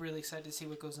I'm really excited to see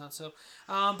what goes on. So,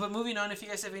 but moving on, if you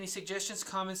guys have any suggestions,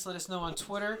 comments, let us know on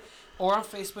Twitter or on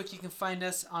Facebook. You can find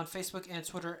us on Facebook and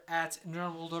Twitter at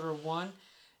NerdWorldOrder1.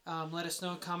 Let us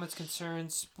know comments,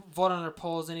 concerns, vote on our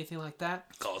polls, anything like that.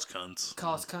 Call us cunts.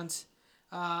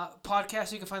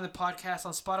 Podcast, you can find the podcast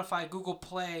on Spotify, Google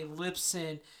Play,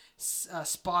 Libsyn,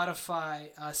 Spotify,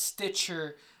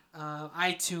 Stitcher,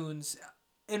 iTunes.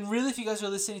 And really, if you guys are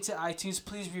listening to iTunes,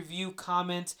 please review,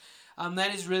 comment.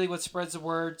 That is really what spreads the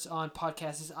words on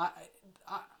podcasts. Is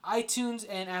iTunes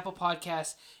and Apple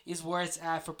Podcasts is where it's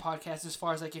at for podcasts as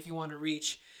far as like if you want to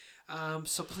reach.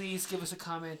 So please give us a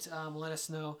comment. Let us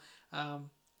know.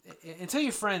 And tell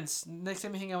your friends. Next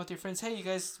time you hang out with your friends, hey, you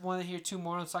guys want to hear 2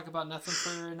 morons talk about nothing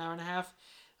for an hour and a half?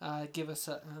 Give us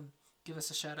a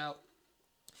shout out.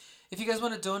 If you guys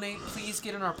want to donate, please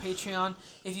get on our Patreon.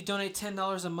 If you donate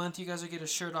 $10 a month, you guys will get a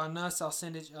shirt on us. I'll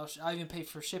send it. I'll even pay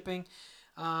for shipping.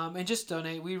 And just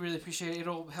donate. We really appreciate it.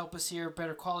 It'll help us here.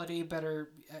 Better quality,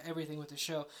 better everything with the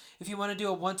show. If you want to do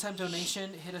a one-time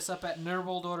donation, hit us up at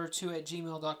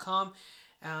nerdworldorder2@gmail.com.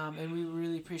 And we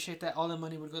really appreciate that. All the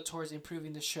money would go towards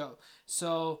improving the show.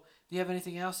 So, do you have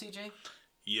anything else, CJ?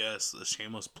 Yes, a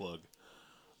shameless plug.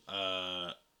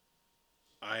 I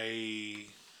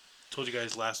told you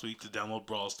guys last week to download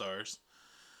Brawl Stars.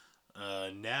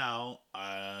 Now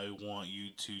I want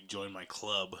you to join my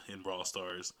club in Brawl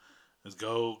Stars. Let's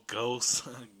go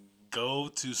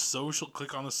to social.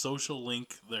 Click on the social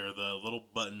link there, the little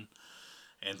button,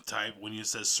 and type when it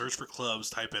says search for clubs.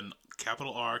 Type in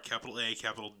capital R, capital A,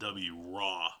 capital W,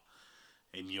 Raw,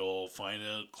 and you'll find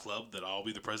a club that I'll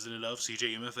be the president of,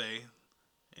 CJMFA,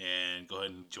 and go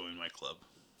ahead and join my club.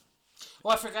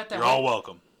 Well, I forgot that. You're all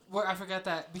welcome. I forgot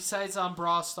that. Besides on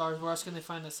Brawl Stars, where else can they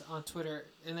find us on Twitter?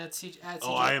 And that's at CJ.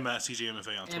 I am at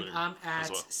CJMFA on Twitter. And I'm at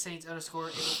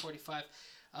Saints_April45.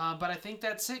 But I think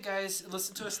that's it, guys.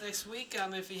 Listen to us next week.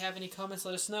 If you have any comments,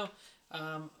 let us know.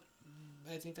 I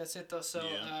think that's it, though. So,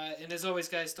 yeah. And as always,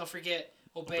 guys, don't forget,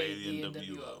 obey the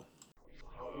NWO.